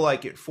feel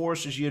like it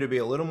forces you to be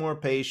a little more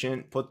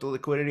patient, put the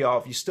liquidity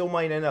off. You still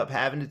might end up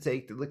having to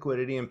take the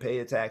liquidity and pay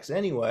a tax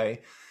anyway,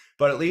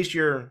 but at least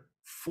you're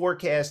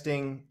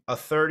forecasting a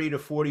 30 to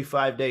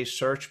 45 day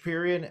search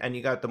period and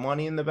you got the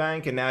money in the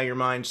bank, and now your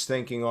mind's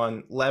thinking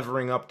on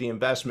levering up the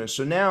investment.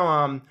 So now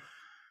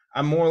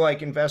I'm more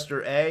like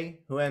investor A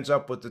who ends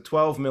up with the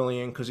 12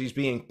 million because he's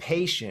being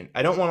patient.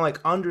 I don't want to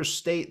like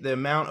understate the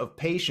amount of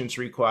patience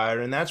required,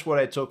 and that's what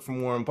I took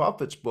from Warren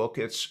Buffett's book.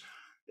 It's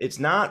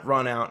not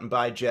run out and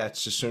buy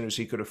jets as soon as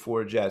he could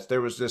afford jets.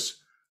 There was this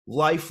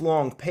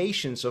lifelong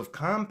patience of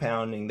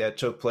compounding that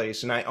took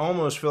place, and I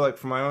almost feel like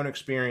from my own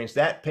experience,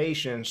 that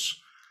patience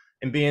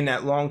and being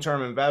that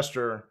long-term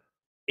investor,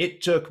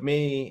 it took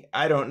me,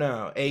 I don't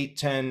know, 8,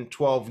 10,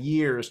 12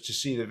 years to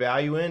see the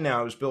value in.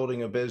 Now I was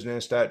building a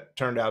business that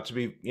turned out to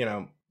be,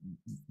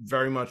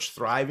 very much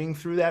thriving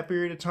through that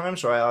period of time.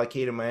 So I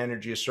allocated my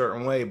energy a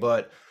certain way,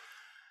 but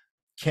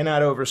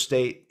cannot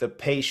overstate the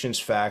patience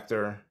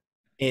factor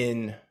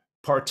in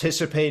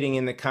participating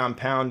in the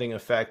compounding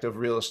effect of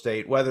real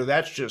estate, whether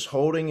that's just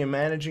holding and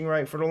managing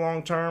right for the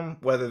long term,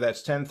 whether that's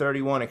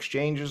 1031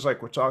 exchanges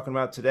like we're talking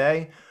about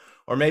today,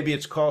 or maybe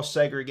it's cost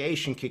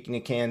segregation kicking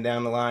the can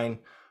down the line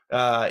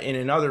in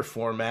another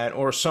format,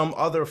 or some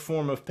other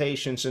form of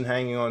patience in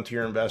hanging on to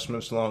your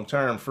investments long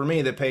term. For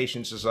me, the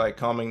patience is like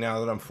coming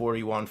now that I'm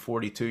 41,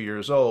 42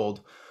 years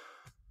old.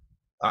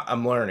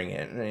 I'm learning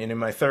it. And in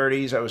my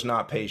 30s, I was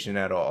not patient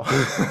at all.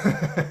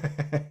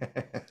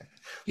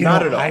 You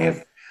Not know, at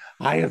all.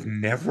 I have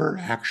never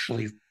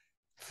actually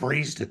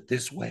phrased it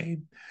this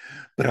way,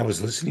 but I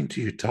was listening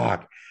to you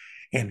talk,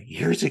 and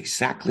here's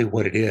exactly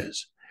what it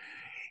is.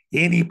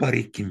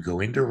 Anybody can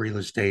go into real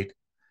estate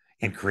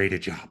and create a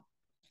job.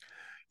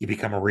 You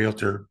become a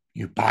realtor,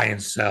 you buy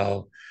and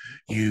sell,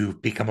 you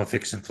become a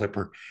fix and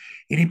flipper.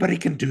 Anybody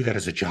can do that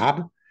as a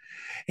job.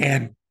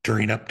 And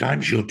during up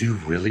times, you'll do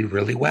really,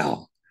 really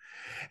well.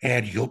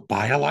 And you'll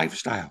buy a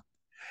lifestyle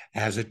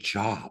as a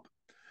job.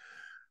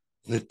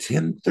 The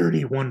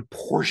 1031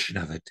 portion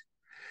of it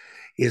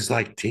is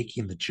like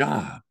taking the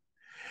job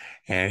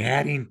and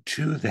adding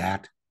to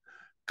that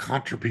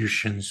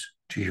contributions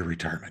to your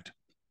retirement.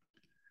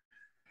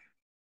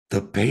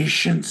 The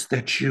patience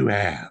that you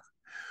have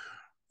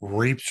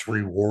reaps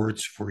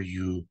rewards for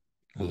you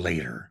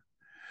later.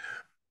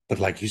 But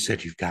like you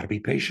said, you've got to be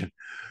patient.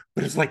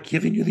 But it's like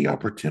giving you the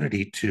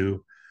opportunity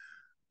to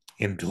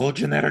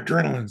indulge in that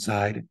adrenaline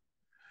side,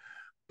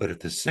 but at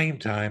the same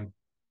time,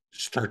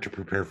 start to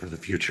prepare for the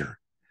future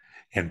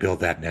and build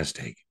that nest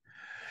egg.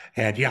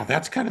 And yeah,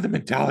 that's kind of the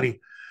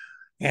mentality.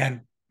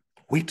 And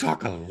we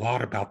talk a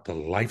lot about the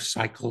life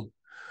cycle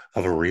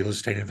of a real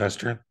estate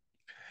investor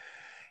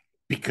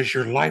because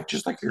your life,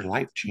 just like your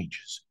life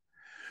changes,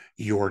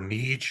 your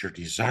needs, your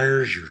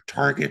desires, your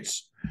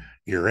targets,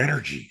 your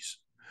energies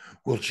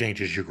will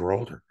change as you grow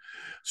older.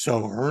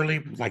 So early,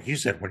 like you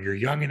said, when you're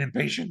young and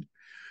impatient,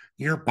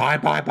 you're buy,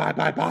 buy, buy,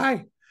 buy,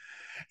 buy.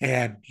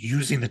 And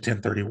using the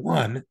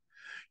 1031,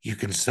 you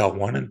can sell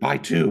one and buy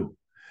two.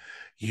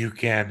 You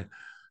can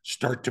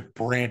start to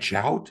branch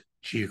out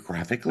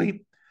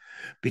geographically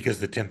because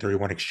the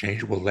 1031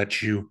 exchange will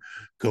let you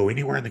go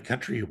anywhere in the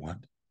country you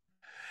want.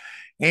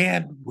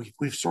 And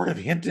we've sort of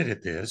hinted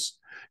at this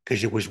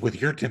because it was with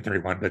your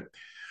 1031, but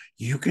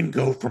you can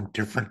go from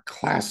different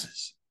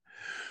classes.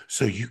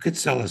 So you could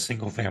sell a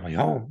single family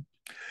home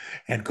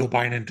and go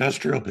buy an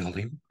industrial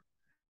building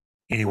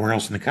anywhere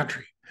else in the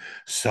country.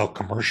 Sell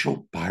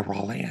commercial, buy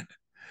raw land.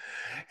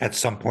 At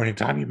some point in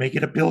time, you may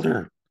get a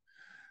builder,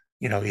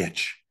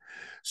 itch.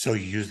 So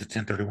you use the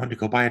 1031 to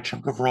go buy a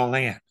chunk of raw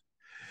land,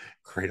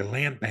 create a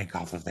land bank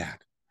off of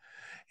that,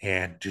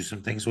 and do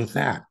some things with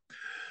that.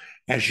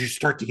 As you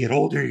start to get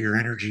older, your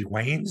energy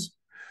wanes,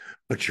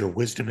 but your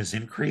wisdom is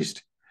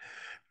increased.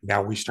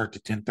 Now we start to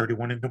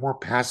 1031 into more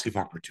passive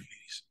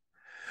opportunities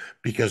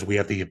because we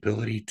have the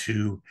ability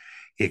to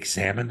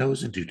examine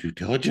those and do due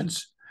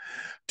diligence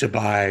to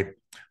buy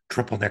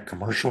triple net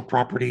commercial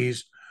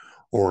properties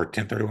or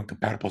 1031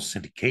 compatible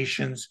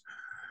syndications,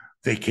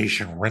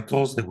 vacation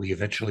rentals that we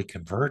eventually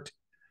convert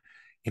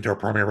into our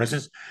primary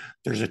residence.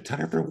 There's a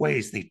ton of different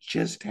ways. They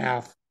just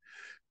have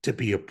to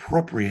be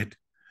appropriate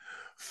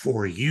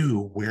for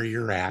you where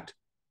you're at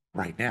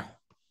right now.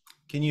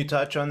 Can you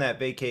touch on that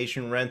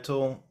vacation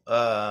rental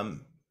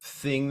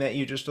thing that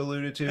you just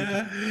alluded to? Can you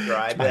It's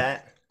describe my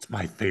that? it's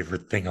my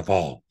favorite thing of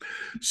all.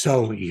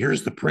 So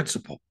here's the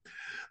principle.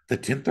 The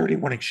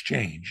 1031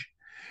 exchange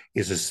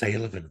is a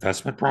sale of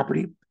investment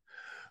property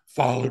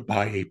followed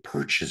by a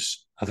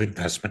purchase of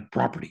investment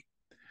property.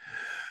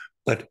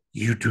 But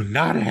you do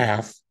not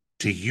have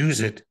to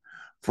use it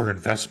for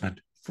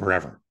investment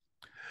forever.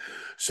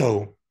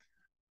 So,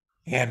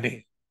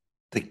 and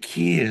the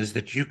key is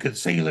that you could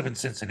say you live in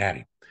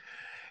Cincinnati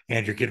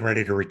and you're getting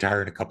ready to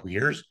retire in a couple of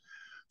years.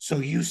 So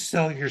you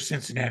sell your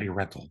Cincinnati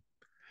rental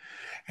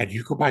and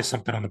you go buy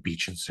something on the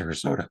beach in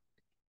Sarasota.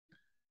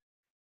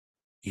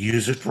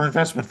 Use it for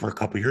investment for a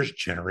couple of years,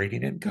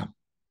 generating income.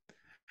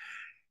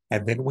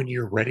 And then when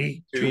you're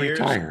ready 2 to years,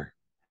 retire,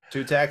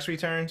 2 tax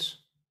returns.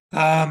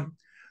 um,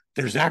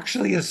 there's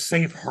actually a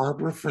safe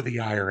harbor for the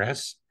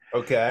IRS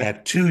Okay.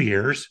 at 2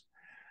 years.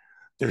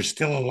 There's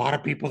still a lot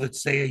of people that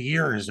say a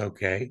year is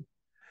okay.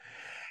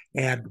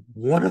 And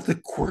one of the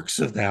quirks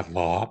of that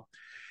law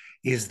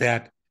is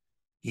that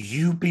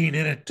you being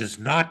in it does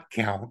not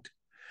count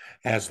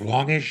as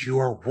long as you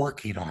are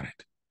working on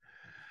it.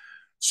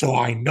 So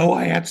I know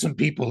I had some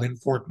people in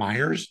Fort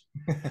Myers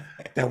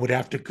that would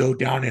have to go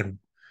down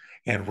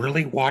and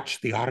really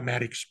watch the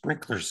automatic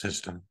sprinkler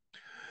system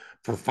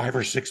for 5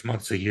 or 6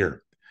 months a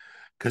year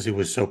because it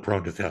was so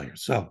prone to failure.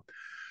 So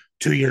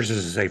 2 years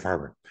is a safe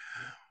harbor.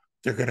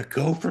 They're going to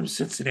go from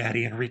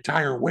Cincinnati and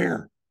retire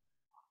where?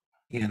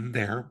 In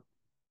their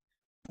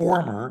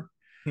former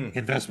Hmm.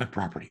 investment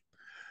property.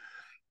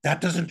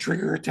 That doesn't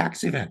trigger a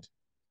tax event,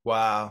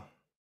 Wow.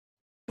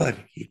 but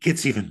it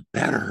gets even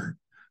better.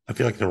 I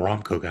feel like the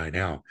Romco guy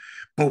now.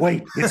 But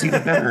wait, it's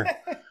even better.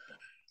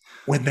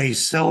 When they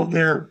sell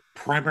their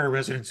primary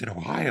residence in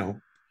Ohio,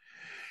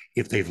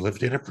 if they've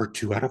lived in it for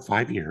 2 out of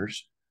 5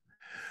 years,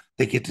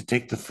 they get to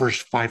take the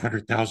first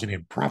 500,000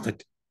 in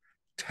profit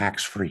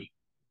tax free.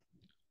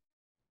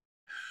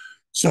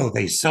 So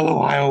they sell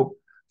Ohio,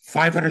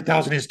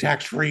 500,000 is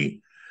tax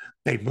free.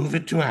 They move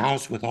into a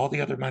house with all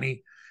the other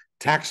money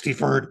tax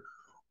deferred.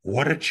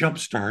 What a jump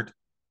start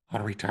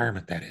on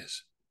retirement that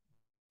is.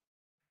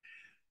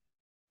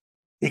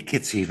 It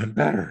gets even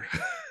better.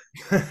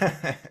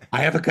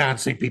 I have a guy on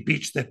St. Pete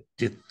Beach that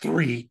did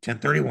three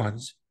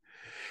 1031s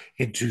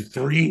into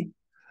three,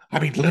 I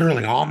mean,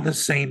 literally on the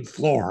same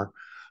floor,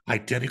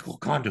 identical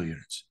condo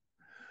units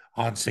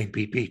on St.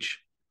 Pete Beach.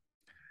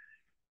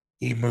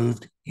 He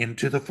moved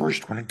into the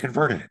first one and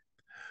converted it.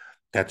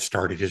 That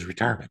started his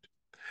retirement.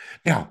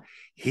 Now,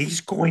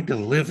 he's going to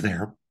live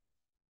there,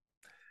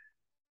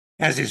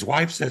 as his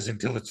wife says,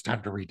 until it's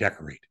time to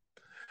redecorate.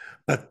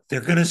 But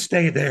they're going to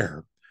stay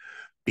there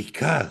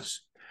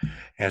because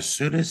as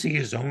soon as he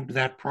has owned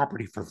that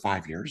property for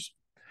 5 years,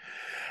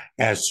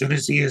 as soon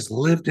as he has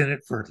lived in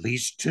it for at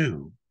least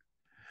two,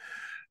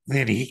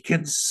 then he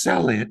can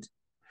sell it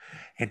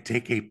and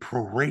take a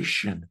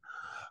proration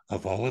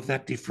of all of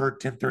that deferred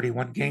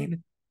 1031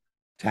 gain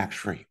tax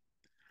free.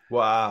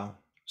 Wow.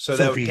 So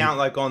So that if would count he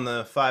like on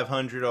the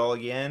 500 all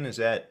again? Is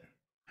that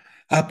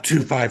up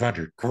to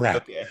 500,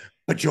 correct. okay?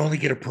 But you only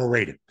get a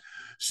prorated.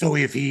 So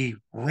if he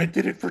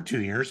rented it for 2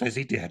 years, as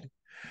he did,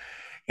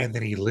 and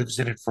then he lives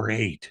in it for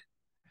 8,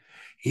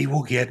 he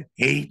will get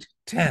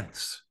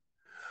 8/10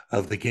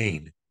 of the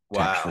gain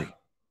tax Wow. free.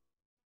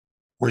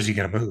 Where's he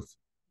going to move?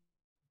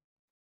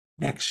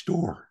 Next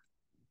door.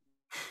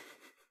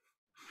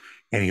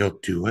 And he'll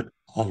do it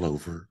all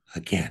over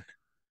again.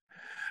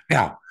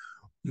 Now,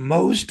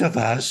 most of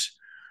us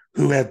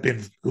who have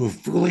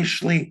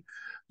foolishly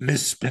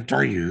misspent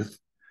our youth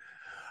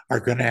are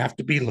going to have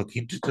to be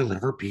looking to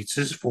deliver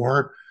pizzas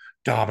for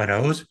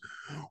Domino's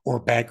or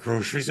bag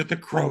groceries at the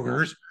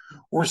Kroger's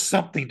or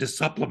something to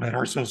supplement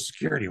our Social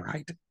Security,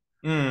 right?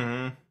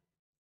 Hmm.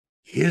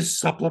 His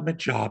supplement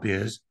job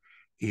is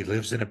he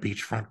lives in a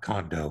beachfront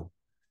condo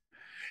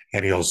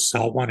and he'll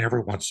sell one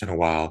every once in a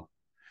while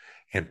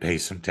and pay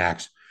some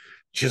tax,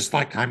 just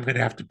like I'm going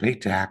to have to pay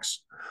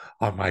tax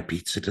on my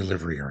pizza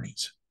delivery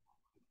earnings.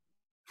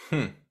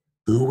 Hmm.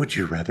 Who would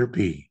you rather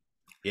be?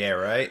 Yeah,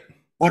 right.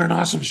 What an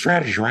awesome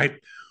strategy, right?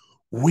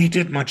 We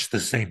did much the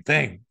same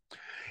thing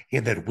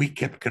in that we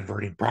kept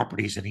converting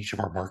properties in each of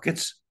our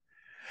markets.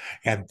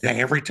 And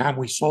every time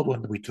we sold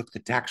one, we took the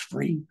tax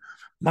free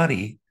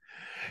money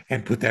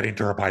and put that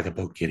into our buy the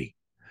boat kitty.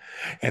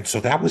 And so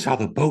that was how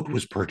the boat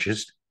was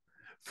purchased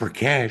for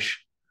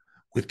cash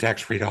with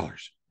tax free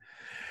dollars.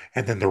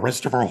 And then the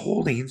rest of our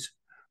holdings,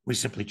 we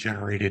simply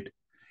generated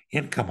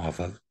income off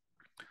of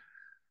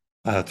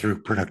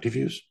through productive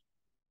use.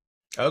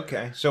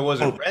 Okay. So was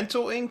it So,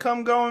 rental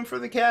income going for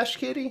the cash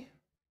kitty?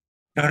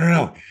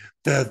 no.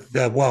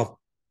 Well,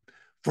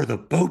 for the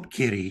boat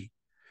kitty,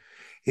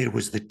 it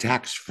was the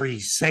tax free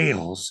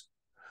sales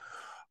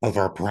of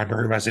our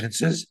primary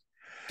residences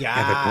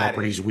and the Got it.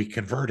 properties we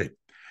converted.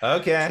 To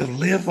Okay.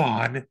 live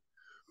on,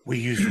 we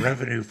used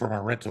revenue from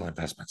our rental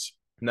investments.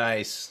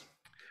 Nice.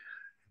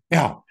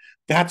 Now,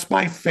 that's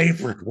my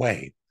favorite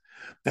way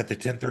that the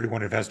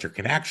 1031 investor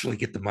can actually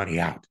get the money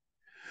out.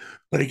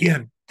 But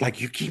again,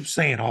 like you keep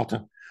saying,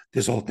 Alta,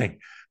 this whole thing,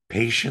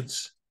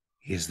 patience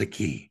is the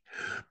key,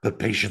 but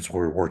patience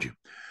will reward you.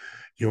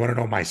 You want to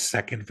know my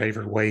second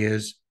favorite way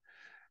is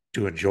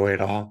to enjoy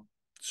it all?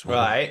 Sort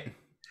of. Right.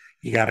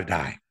 You got to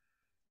die.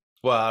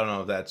 Well, I don't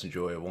know if that's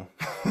enjoyable.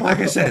 Like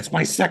I said, it's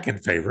my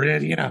second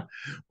favorite. And,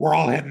 we're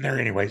all heading there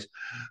anyways.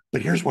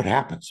 But here's what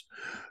happens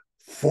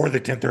for the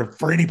 1030,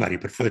 for anybody,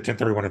 but for the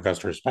 1031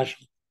 investor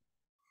especially.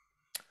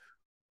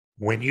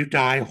 When you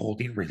die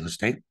holding real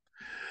estate,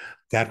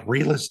 that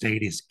real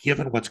estate is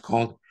given what's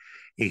called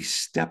a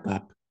step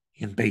up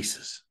in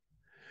basis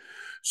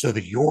so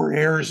that your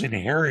heirs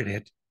inherit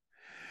it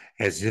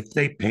as if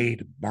they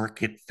paid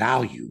market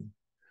value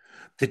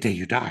the day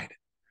you died.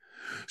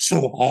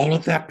 So all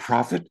of that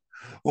profit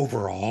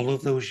over all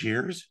of those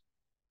years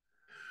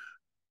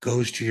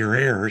goes to your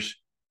heirs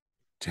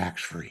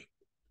tax free.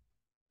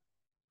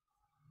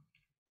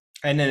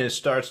 And then it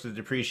starts the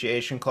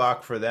depreciation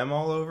clock for them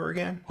all over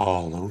again?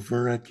 All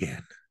over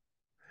again.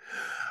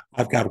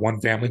 I've got one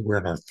family we're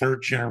in our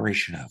third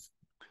generation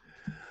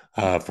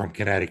of from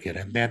Connecticut,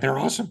 and man, they're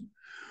awesome.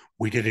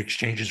 We did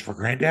exchanges for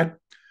granddad,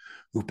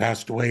 who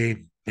passed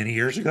away many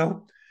years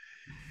ago.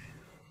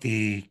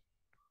 The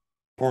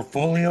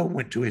portfolio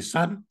went to his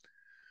son,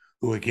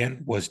 who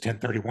again was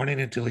 1031 in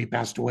until he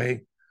passed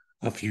away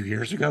a few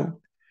years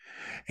ago.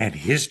 And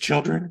his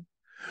children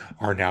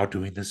are now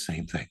doing the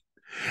same thing.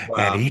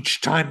 And Wow. each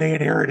time they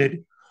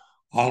inherited,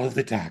 all of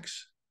the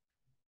tax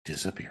Hmm.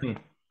 disappeared.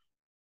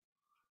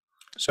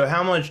 So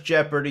how much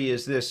jeopardy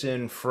is this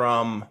in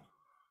from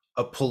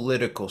a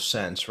political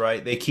sense,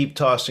 right? They keep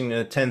tossing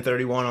the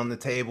 1031 on the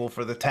table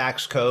for the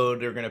tax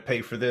code. They're going to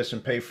pay for this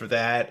and pay for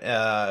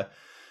that.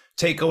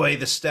 Take away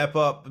the step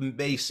up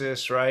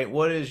basis, right?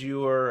 What is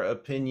your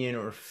opinion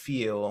or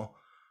feel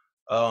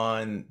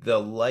on the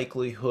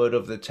likelihood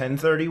of the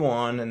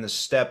 1031 and the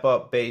step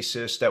up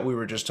basis that we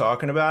were just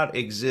talking about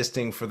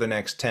existing for the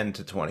next 10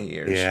 to 20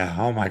 years? Yeah.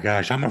 Oh my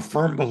gosh. I'm a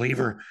firm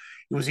believer.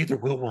 It was either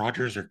Will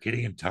Rogers or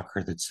Gideon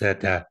Tucker that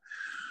said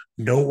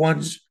no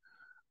one's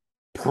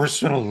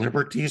personal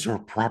liberties or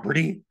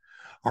property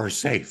are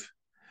safe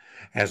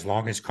as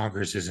long as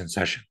Congress is in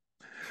session.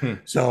 Hmm.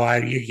 So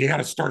you got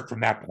to start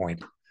from that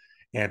point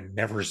and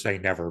never say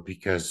never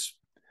because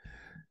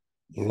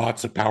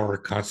lots of power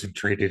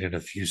concentrated in a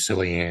few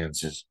silly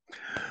hands.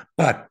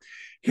 But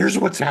here's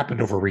what's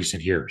happened over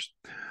recent years.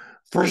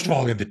 First of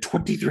all, in the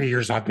 23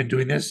 years I've been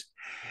doing this,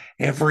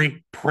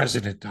 every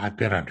president I've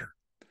been under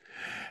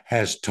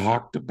has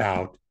talked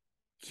about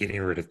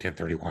getting rid of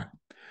 1031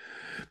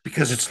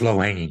 because it's low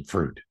hanging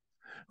fruit,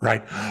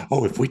 right?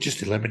 Oh, if we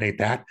just eliminate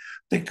that,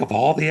 think of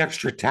all the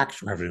extra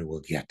tax revenue we'll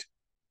get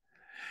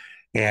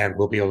and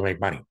we'll be able to make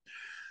money.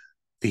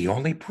 The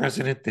only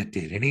president that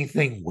did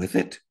anything with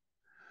it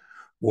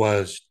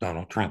was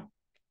Donald Trump.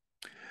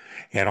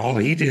 And all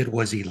he did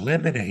was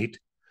eliminate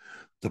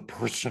the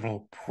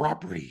personal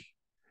property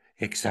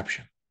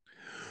exception,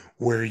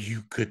 where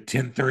you could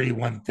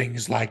 1031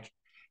 things like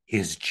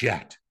his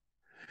jet,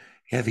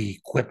 heavy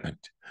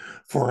equipment,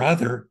 for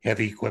other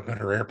heavy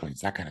equipment or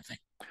airplanes, that kind of thing.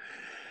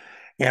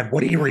 And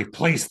what he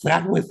replaced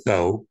that with,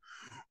 though,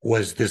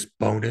 was this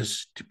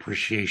bonus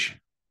depreciation.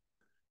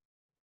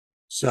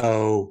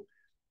 So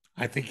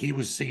I think he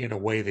was seeing a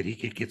way that he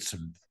could get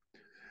some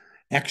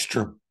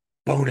extra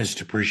bonus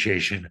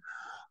depreciation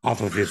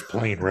off of his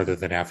plane rather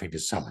than having to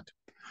sell it,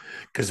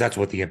 because that's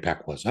what the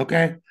impact was.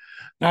 Okay.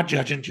 Not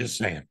judging, just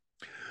saying.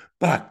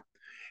 But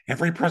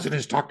every president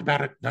has talked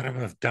about it. None of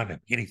them have done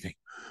anything.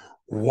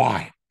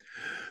 Why?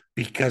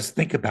 Because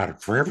think about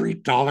it, for every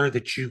dollar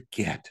that you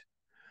get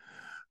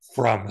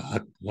from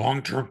a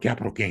long term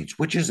capital gains,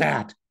 which is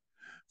at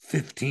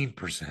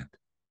 15%,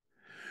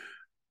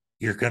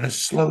 you're going to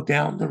slow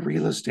down the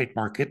real estate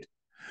market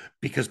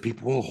because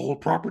people will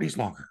hold properties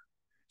longer.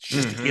 It's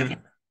just a Mm-hmm.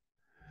 given.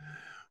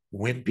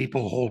 When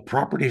people hold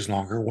properties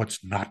longer,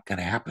 what's not going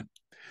to happen?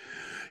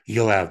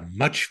 You'll have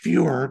much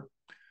fewer,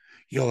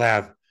 you'll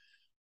have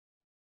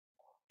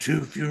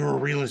two fewer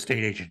real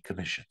estate agent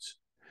commissions,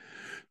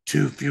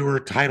 two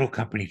fewer title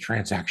company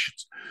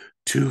transactions,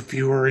 two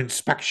fewer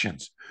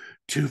inspections,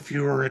 two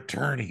fewer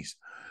attorneys,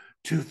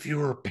 two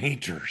fewer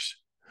painters.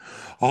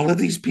 All of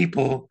these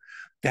people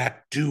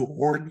that do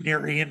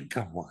ordinary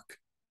income work,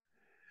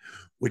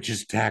 which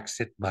is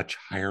taxed at much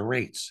higher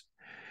rates.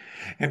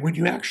 And when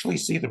you actually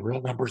see the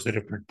real numbers that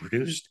have been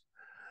produced,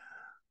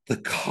 the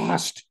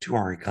cost to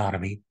our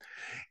economy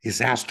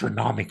is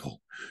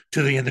astronomical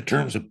in the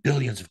terms of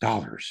billions of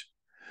dollars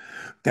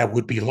that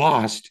would be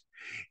lost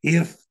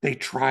if they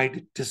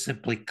tried to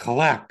simply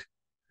collect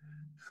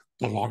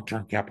the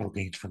long-term capital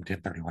gains from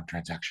 1031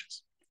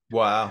 transactions.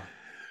 Wow.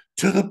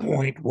 To the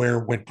point where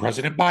when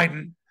President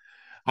Biden,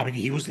 I mean,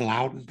 he was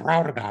loud and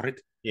proud about it,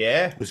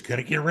 Yeah. was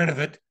going to get rid of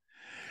it.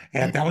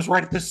 And that was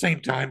right at the same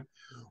time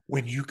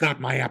when you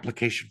got my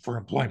application for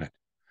employment.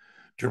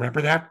 Do you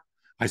remember that?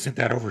 I sent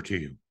that over to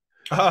you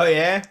Oh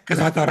yeah. because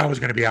I thought I was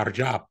going to be out of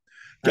job.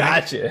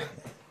 Right. Gotcha.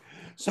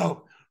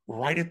 So,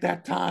 right at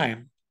that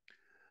time,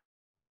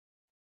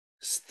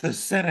 the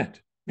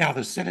Senate, now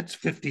the Senate's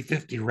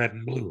 50-50 red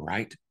and blue,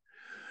 right?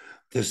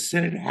 The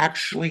Senate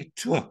actually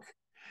took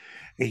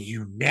a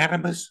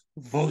unanimous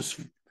voice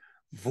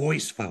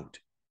vote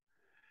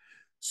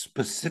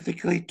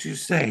specifically to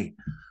say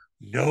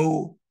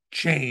no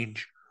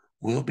change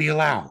will be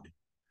allowed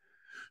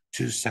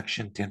to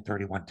Section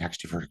 1031 tax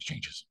deferred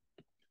exchanges.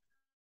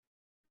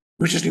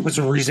 It was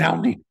a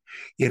resounding,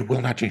 it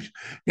will not change.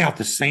 Now,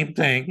 the same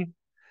thing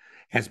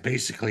has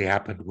basically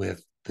happened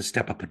with the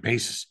step up in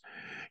basis.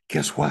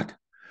 Guess what?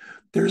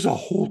 There's a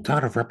whole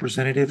ton of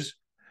representatives,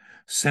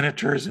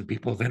 senators, and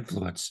people of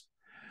influence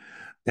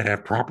that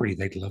have property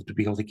they'd love to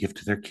be able to give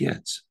to their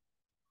kids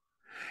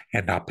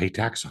and not pay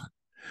tax on.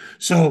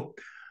 So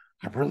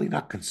I'm really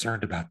not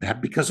concerned about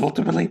that because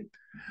ultimately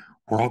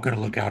we're all going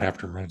to look out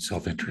after our own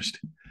self interest.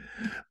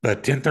 But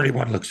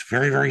 1031 looks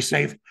very, very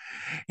safe.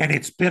 And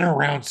it's been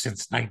around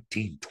since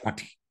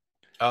 1920.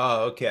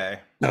 Oh, okay.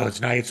 No, it's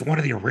not. It's one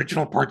of the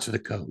original parts of the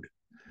code.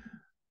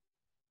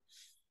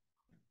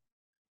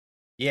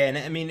 Yeah, and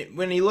I mean,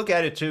 when you look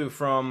at it too,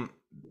 from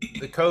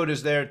the code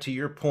is there to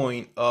your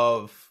point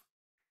of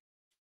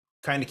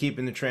kind of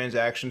keeping the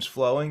transactions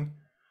flowing.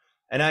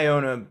 And I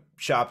own a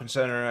shopping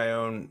center. I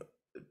own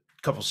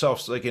a couple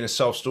like in a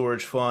self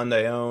storage fund.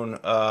 I own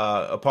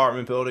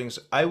apartment buildings.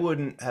 I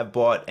wouldn't have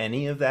bought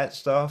any of that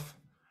stuff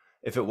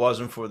if it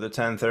wasn't for the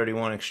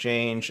 1031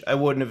 exchange. I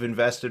wouldn't have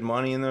invested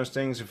money in those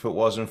things if it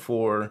wasn't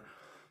for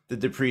the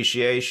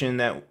depreciation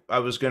that I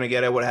was going to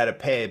get. I would have had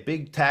to pay a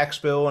big tax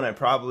bill, and I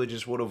probably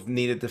just would have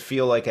needed to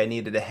feel like I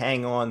needed to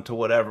hang on to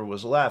whatever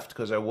was left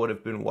because I would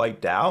have been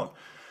wiped out.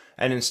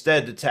 And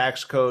instead, the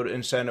tax code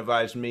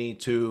incentivized me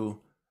to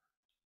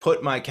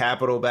put my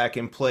capital back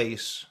in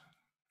place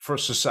for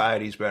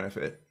society's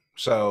benefit.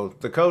 So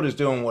the code is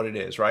doing what it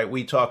is, right?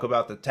 We talk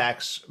about the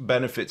tax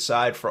benefit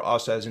side for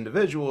us as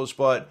individuals,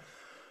 but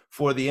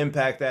for the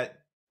impact that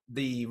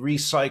the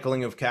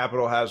recycling of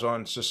capital has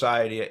on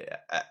society,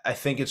 I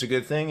think it's a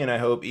good thing, and I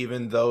hope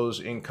even those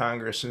in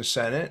Congress and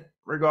Senate,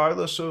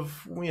 regardless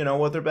of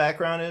what their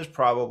background is,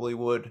 probably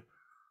would,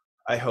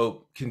 I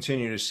hope,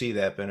 continue to see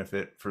that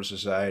benefit for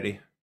society.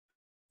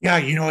 Yeah,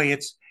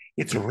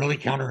 it's a really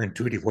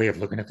counterintuitive way of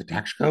looking at the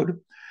tax code.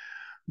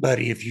 But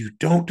if you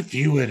don't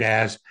view it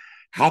as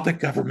how the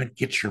government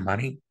gets your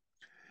money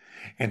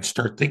and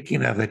start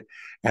thinking of it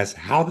as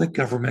how the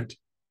government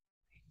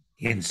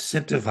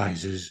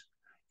incentivizes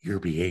your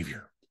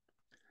behavior.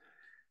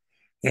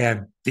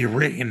 And in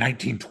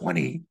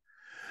 1920,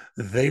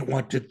 they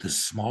wanted the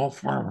small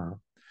farmer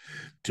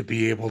to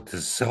be able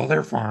to sell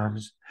their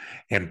farms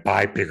and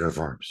buy bigger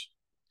farms.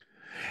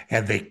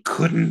 And they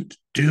couldn't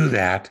do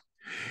that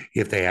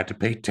if they had to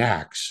pay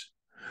tax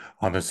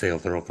on the sale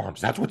of their own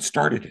farms. That's what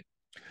started it.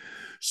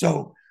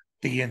 So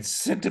the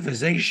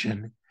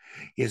incentivization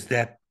is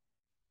that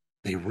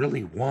they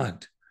really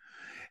want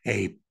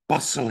a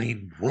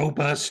bustling,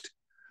 robust,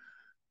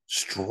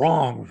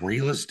 strong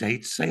real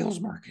estate sales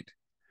market.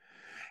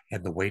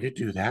 And the way to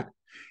do that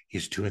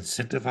is to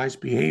incentivize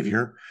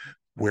behavior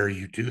where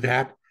you do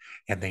that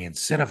and they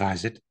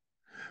incentivize it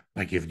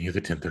by giving you the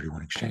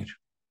 1031 exchange.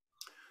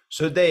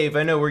 So, Dave,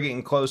 I know we're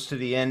getting close to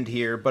the end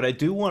here, but I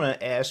do want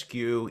to ask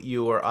you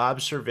your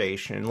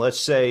observation. Let's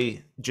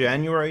say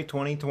January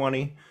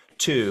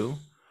 2022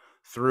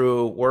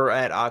 through, we're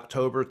at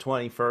October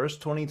 21st,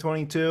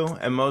 2022,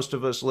 and most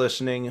of us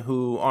listening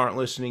who aren't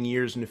listening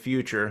years in the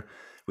future,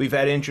 we've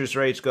had interest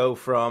rates go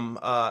from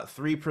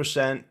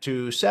 3%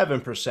 to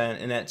 7%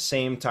 in that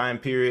same time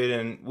period,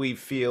 and we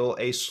feel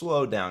a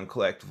slowdown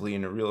collectively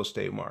in the real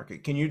estate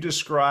market. Can you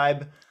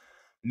describe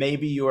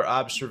maybe your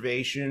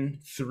observation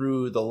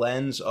through the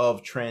lens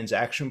of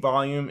transaction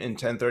volume in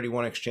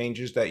 1031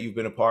 exchanges that you've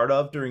been a part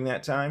of during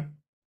that time?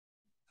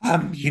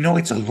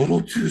 It's a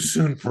little too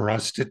soon for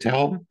us to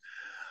tell,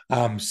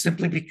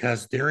 simply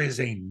because there is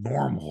a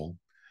normal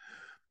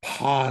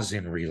pause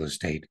in real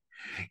estate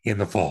in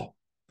the fall.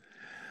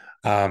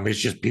 It's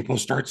just people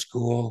start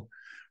school.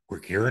 We're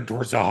gearing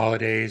towards the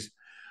holidays.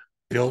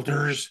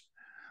 Builders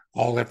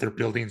all have their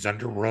buildings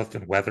under roof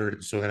and weathered,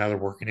 and so now they're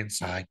working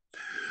inside.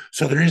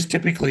 So there is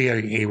typically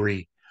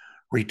a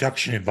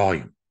reduction in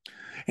volume,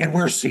 and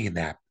we're seeing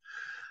that.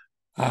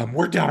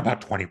 We're down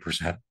about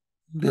 20%,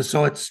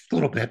 so it's a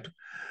little bit.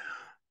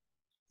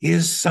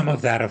 Is some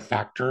of that a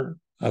factor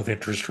of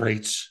interest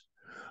rates,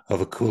 of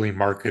a cooling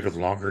market, of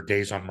longer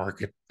days on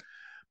market?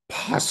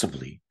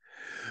 Possibly,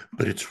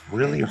 but it's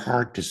really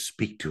hard to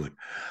speak to it.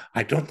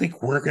 I don't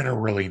think we're going to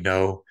really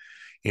know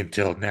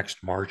until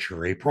next March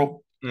or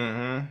April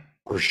Mm-hmm.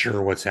 for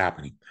sure what's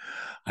happening.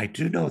 I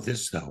do know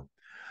this, though.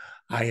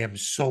 I am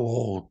so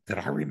old that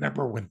I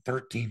remember when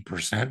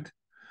 13%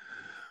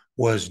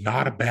 was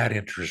not a bad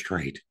interest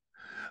rate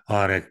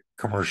on a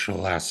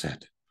commercial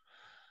asset.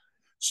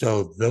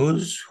 So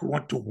those who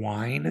want to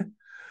whine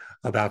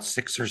about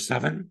 6 or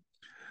 7,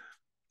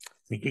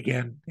 think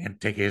again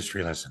and take a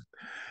history lesson.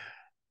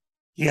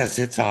 Yes,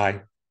 it's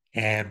high.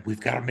 And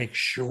we've got to make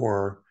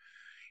sure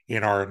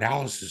in our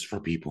analysis for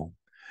people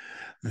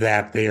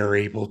that they are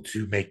able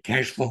to make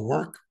cash flow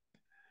work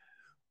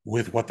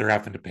with what they're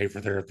having to pay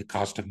for the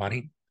cost of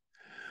money.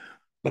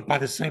 But by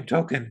the same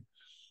token,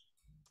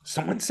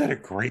 someone said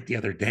it great the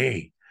other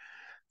day.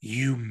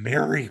 You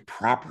marry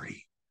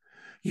property.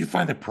 You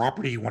find the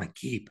property you want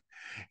to keep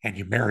and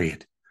you marry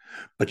it,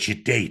 but you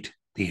date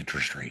the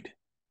interest rate.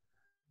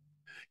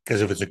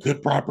 Because if it's a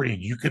good property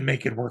and you can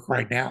make it work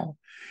right now,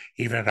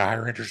 even at a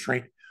higher interest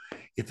rate,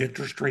 if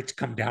interest rates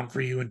come down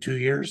for you in 2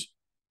 years,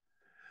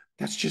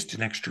 that's just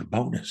an extra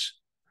bonus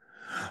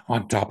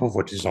on top of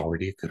what is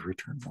already a good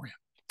return for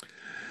you.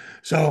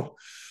 So,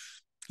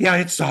 yeah,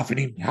 it's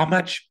softening. How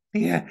much?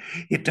 Yeah,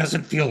 it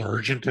doesn't feel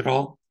urgent at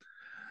all.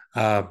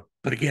 But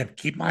again,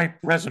 keep my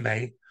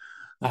resume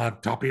on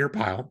top of your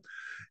pile.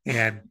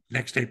 And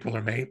next April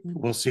or May,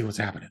 we'll see what's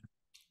happening.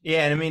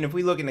 Yeah, and I mean, if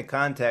we look into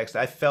context,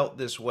 I felt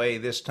this way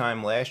this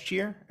time last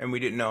year, and we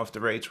didn't know if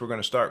the rates were going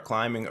to start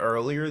climbing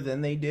earlier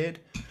than they did.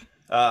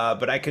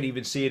 But I could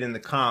even see it in the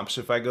comps.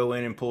 If I go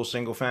in and pull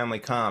single family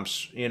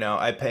comps,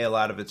 I pay a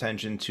lot of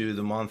attention to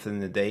the month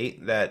and the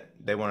date that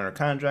they went under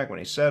contract when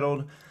he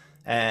settled.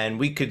 And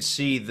we could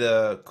see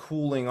the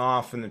cooling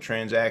off in the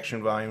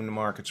transaction volume the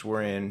markets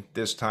were in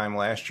this time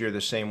last year the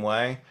same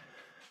way.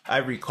 I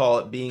recall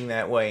it being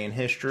that way in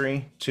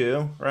history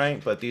too,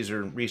 right? But these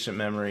are recent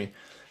memory.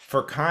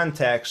 For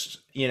context,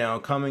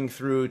 coming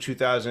through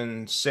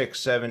 2006,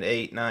 7,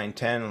 8, 9,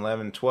 10,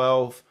 11,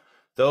 12,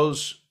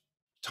 those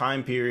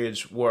time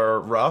periods were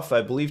rough.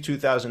 I believe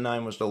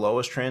 2009 was the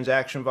lowest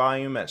transaction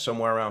volume at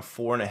somewhere around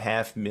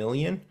 4.5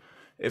 million,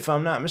 if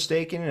I'm not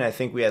mistaken. And I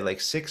think we had like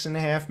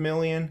 6.5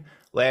 million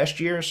last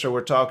year. So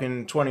we're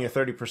talking 20 or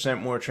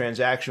 30% more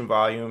transaction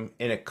volume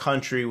in a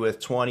country with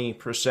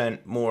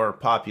 20% more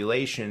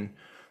population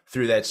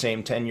through that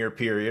same 10-year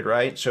period,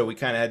 right? So we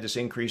kind of had this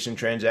increase in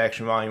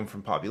transaction volume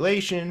from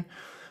population.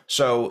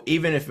 So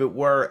even if it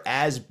were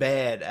as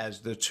bad as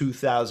the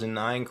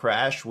 2009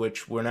 crash,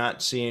 which we're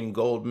not seeing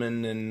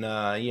Goldman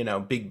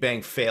and big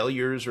bank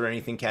failures or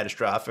anything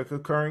catastrophic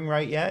occurring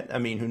right yet. I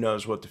mean, who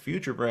knows what the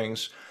future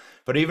brings?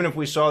 But even if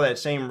we saw that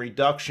same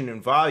reduction in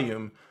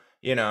volume,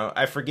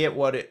 I forget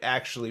what it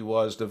actually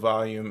was, the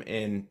volume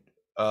in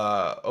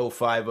 05,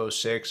 oh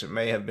 06. It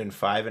may have been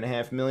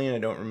 5.5 million. I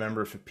don't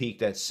remember if it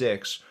peaked at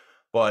 6.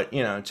 But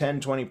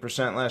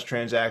 10-20% less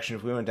transaction.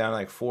 If we went down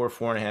like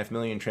 4.5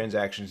 million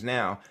transactions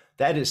now,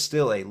 that is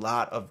still a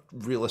lot of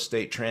real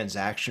estate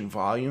transaction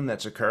volume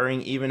that's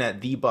occurring even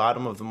at the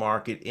bottom of the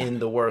market in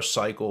the worst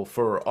cycle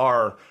for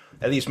our,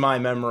 at least my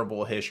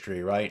memorable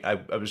history, right? I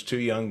was too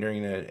young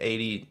during the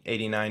 80,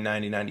 89,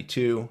 90,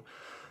 92,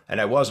 and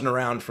I wasn't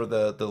around for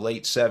the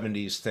late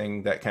 70s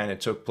thing that kind of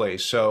took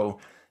place. So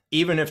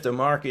even if the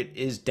market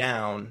is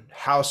down,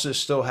 houses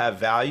still have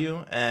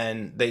value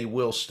and they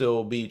will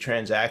still be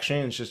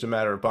transactioning. It's just a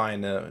matter of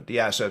buying the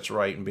assets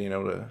right and being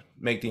able to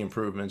make the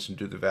improvements and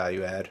do the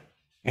value add.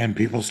 And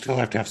people still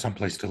have to have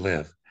someplace to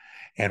live.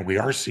 And we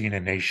are seeing a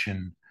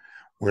nation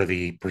where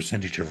the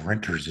percentage of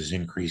renters is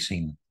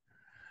increasing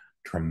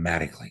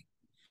dramatically.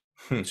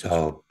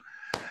 So,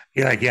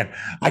 yeah, again,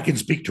 I can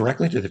speak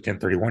directly to the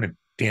 1031.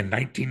 In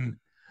 19,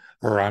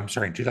 or I'm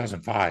sorry, in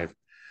 2005,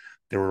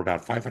 there were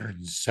about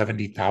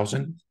 570,000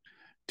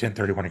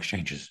 1031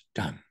 exchanges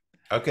done.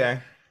 Okay.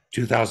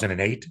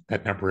 2008,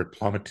 that number had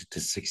plummeted to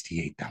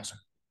 68,000.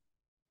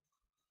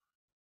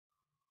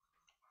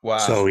 Wow.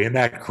 So in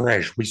that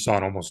crash, we saw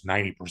an almost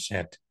 90%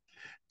 decrease.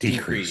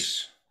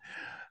 Decrease.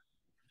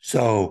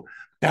 So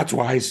that's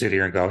why I sit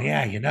here and go,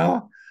 yeah,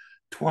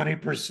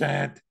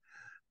 20%,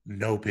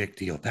 no big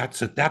deal.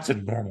 That's a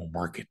normal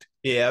market.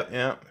 Yeah,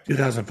 yeah.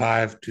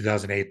 2005,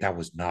 2008, that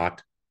was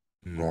not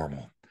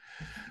normal.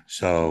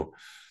 So,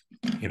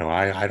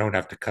 I don't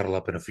have to cuddle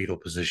up in a fetal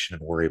position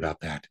and worry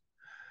about that.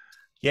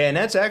 Yeah, and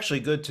that's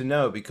actually good to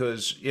know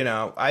because,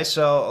 I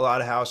sell a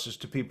lot of houses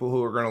to people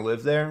who are going to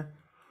live there.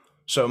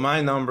 So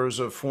my numbers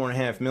of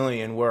 4.5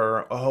 million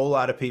were a whole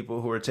lot of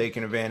people who were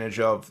taking advantage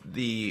of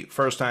the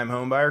first time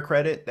homebuyer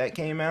credit that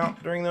came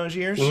out during those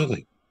years,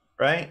 Absolutely.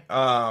 right?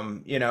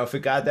 If it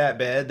got that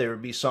bad, there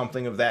would be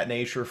something of that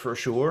nature for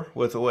sure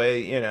with the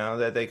way,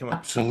 that they come up.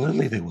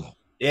 Absolutely, they will.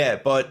 Yeah,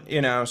 but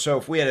so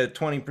if we had a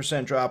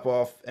 20% drop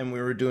off and we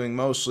were doing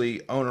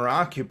mostly owner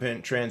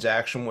occupant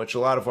transaction, which a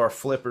lot of our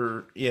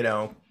flipper,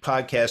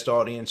 podcast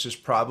audience is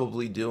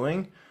probably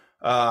doing.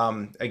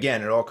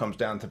 Again, it all comes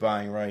down to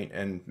buying right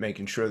and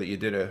making sure that you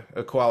did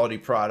a quality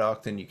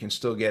product and you can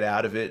still get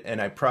out of it. And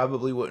I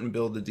probably wouldn't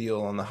build a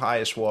deal on the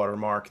highest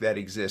watermark that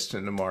exists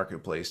in the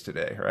marketplace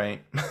today,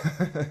 right?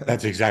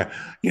 That's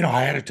exactly.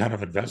 I had a ton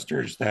of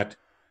investors that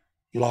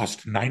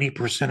lost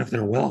 90% of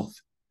their wealth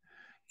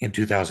in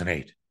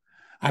 2008.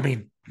 I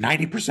mean,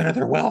 90% of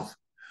their wealth,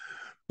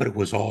 but it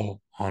was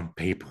all on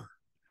paper.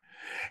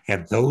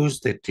 And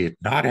those that did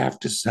not have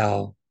to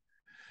sell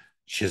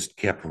just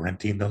kept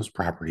renting those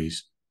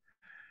properties.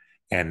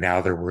 And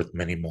now they're worth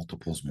many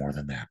multiples more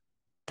than that.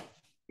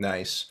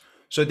 Nice.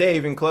 So,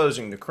 Dave, in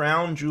closing, the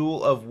crown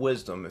jewel of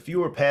wisdom. If you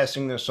were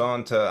passing this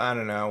on to, I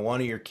don't know, one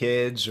of your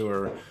kids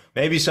or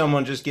maybe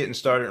someone just getting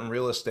started in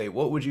real estate,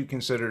 what would you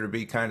consider to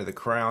be kind of the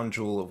crown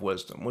jewel of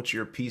wisdom? What's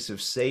your piece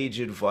of sage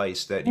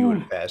advice that you Ooh,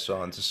 would pass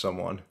on to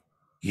someone?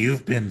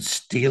 you've been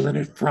stealing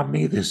it from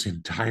me this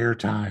entire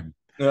time.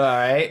 All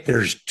right.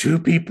 There's two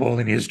people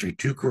in history,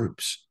 two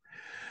groups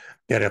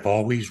that have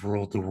always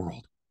ruled the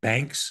world: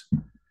 banks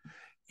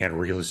and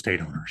real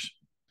estate owners.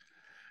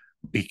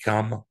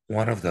 Become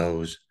one of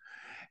those.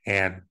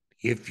 And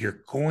if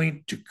you're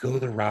going to go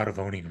the route of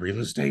owning real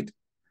estate,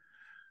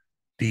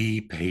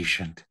 be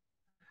patient.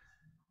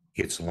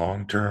 It's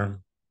long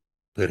term,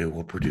 but it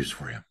will produce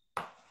for you.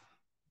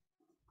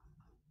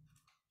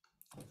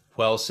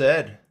 Well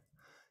said.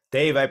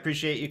 Dave, I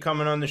appreciate you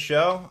coming on the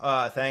show.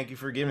 Thank you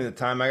for giving me the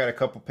time. I got a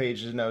couple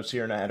pages of notes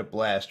here and I had a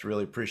blast.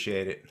 Really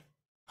appreciate it.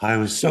 I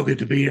was so good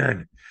to be here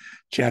and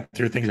chat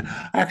through things.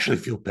 I actually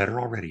feel better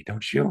already,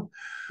 don't you?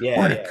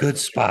 We're in a Yeah, good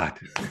spot.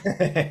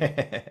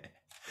 yeah.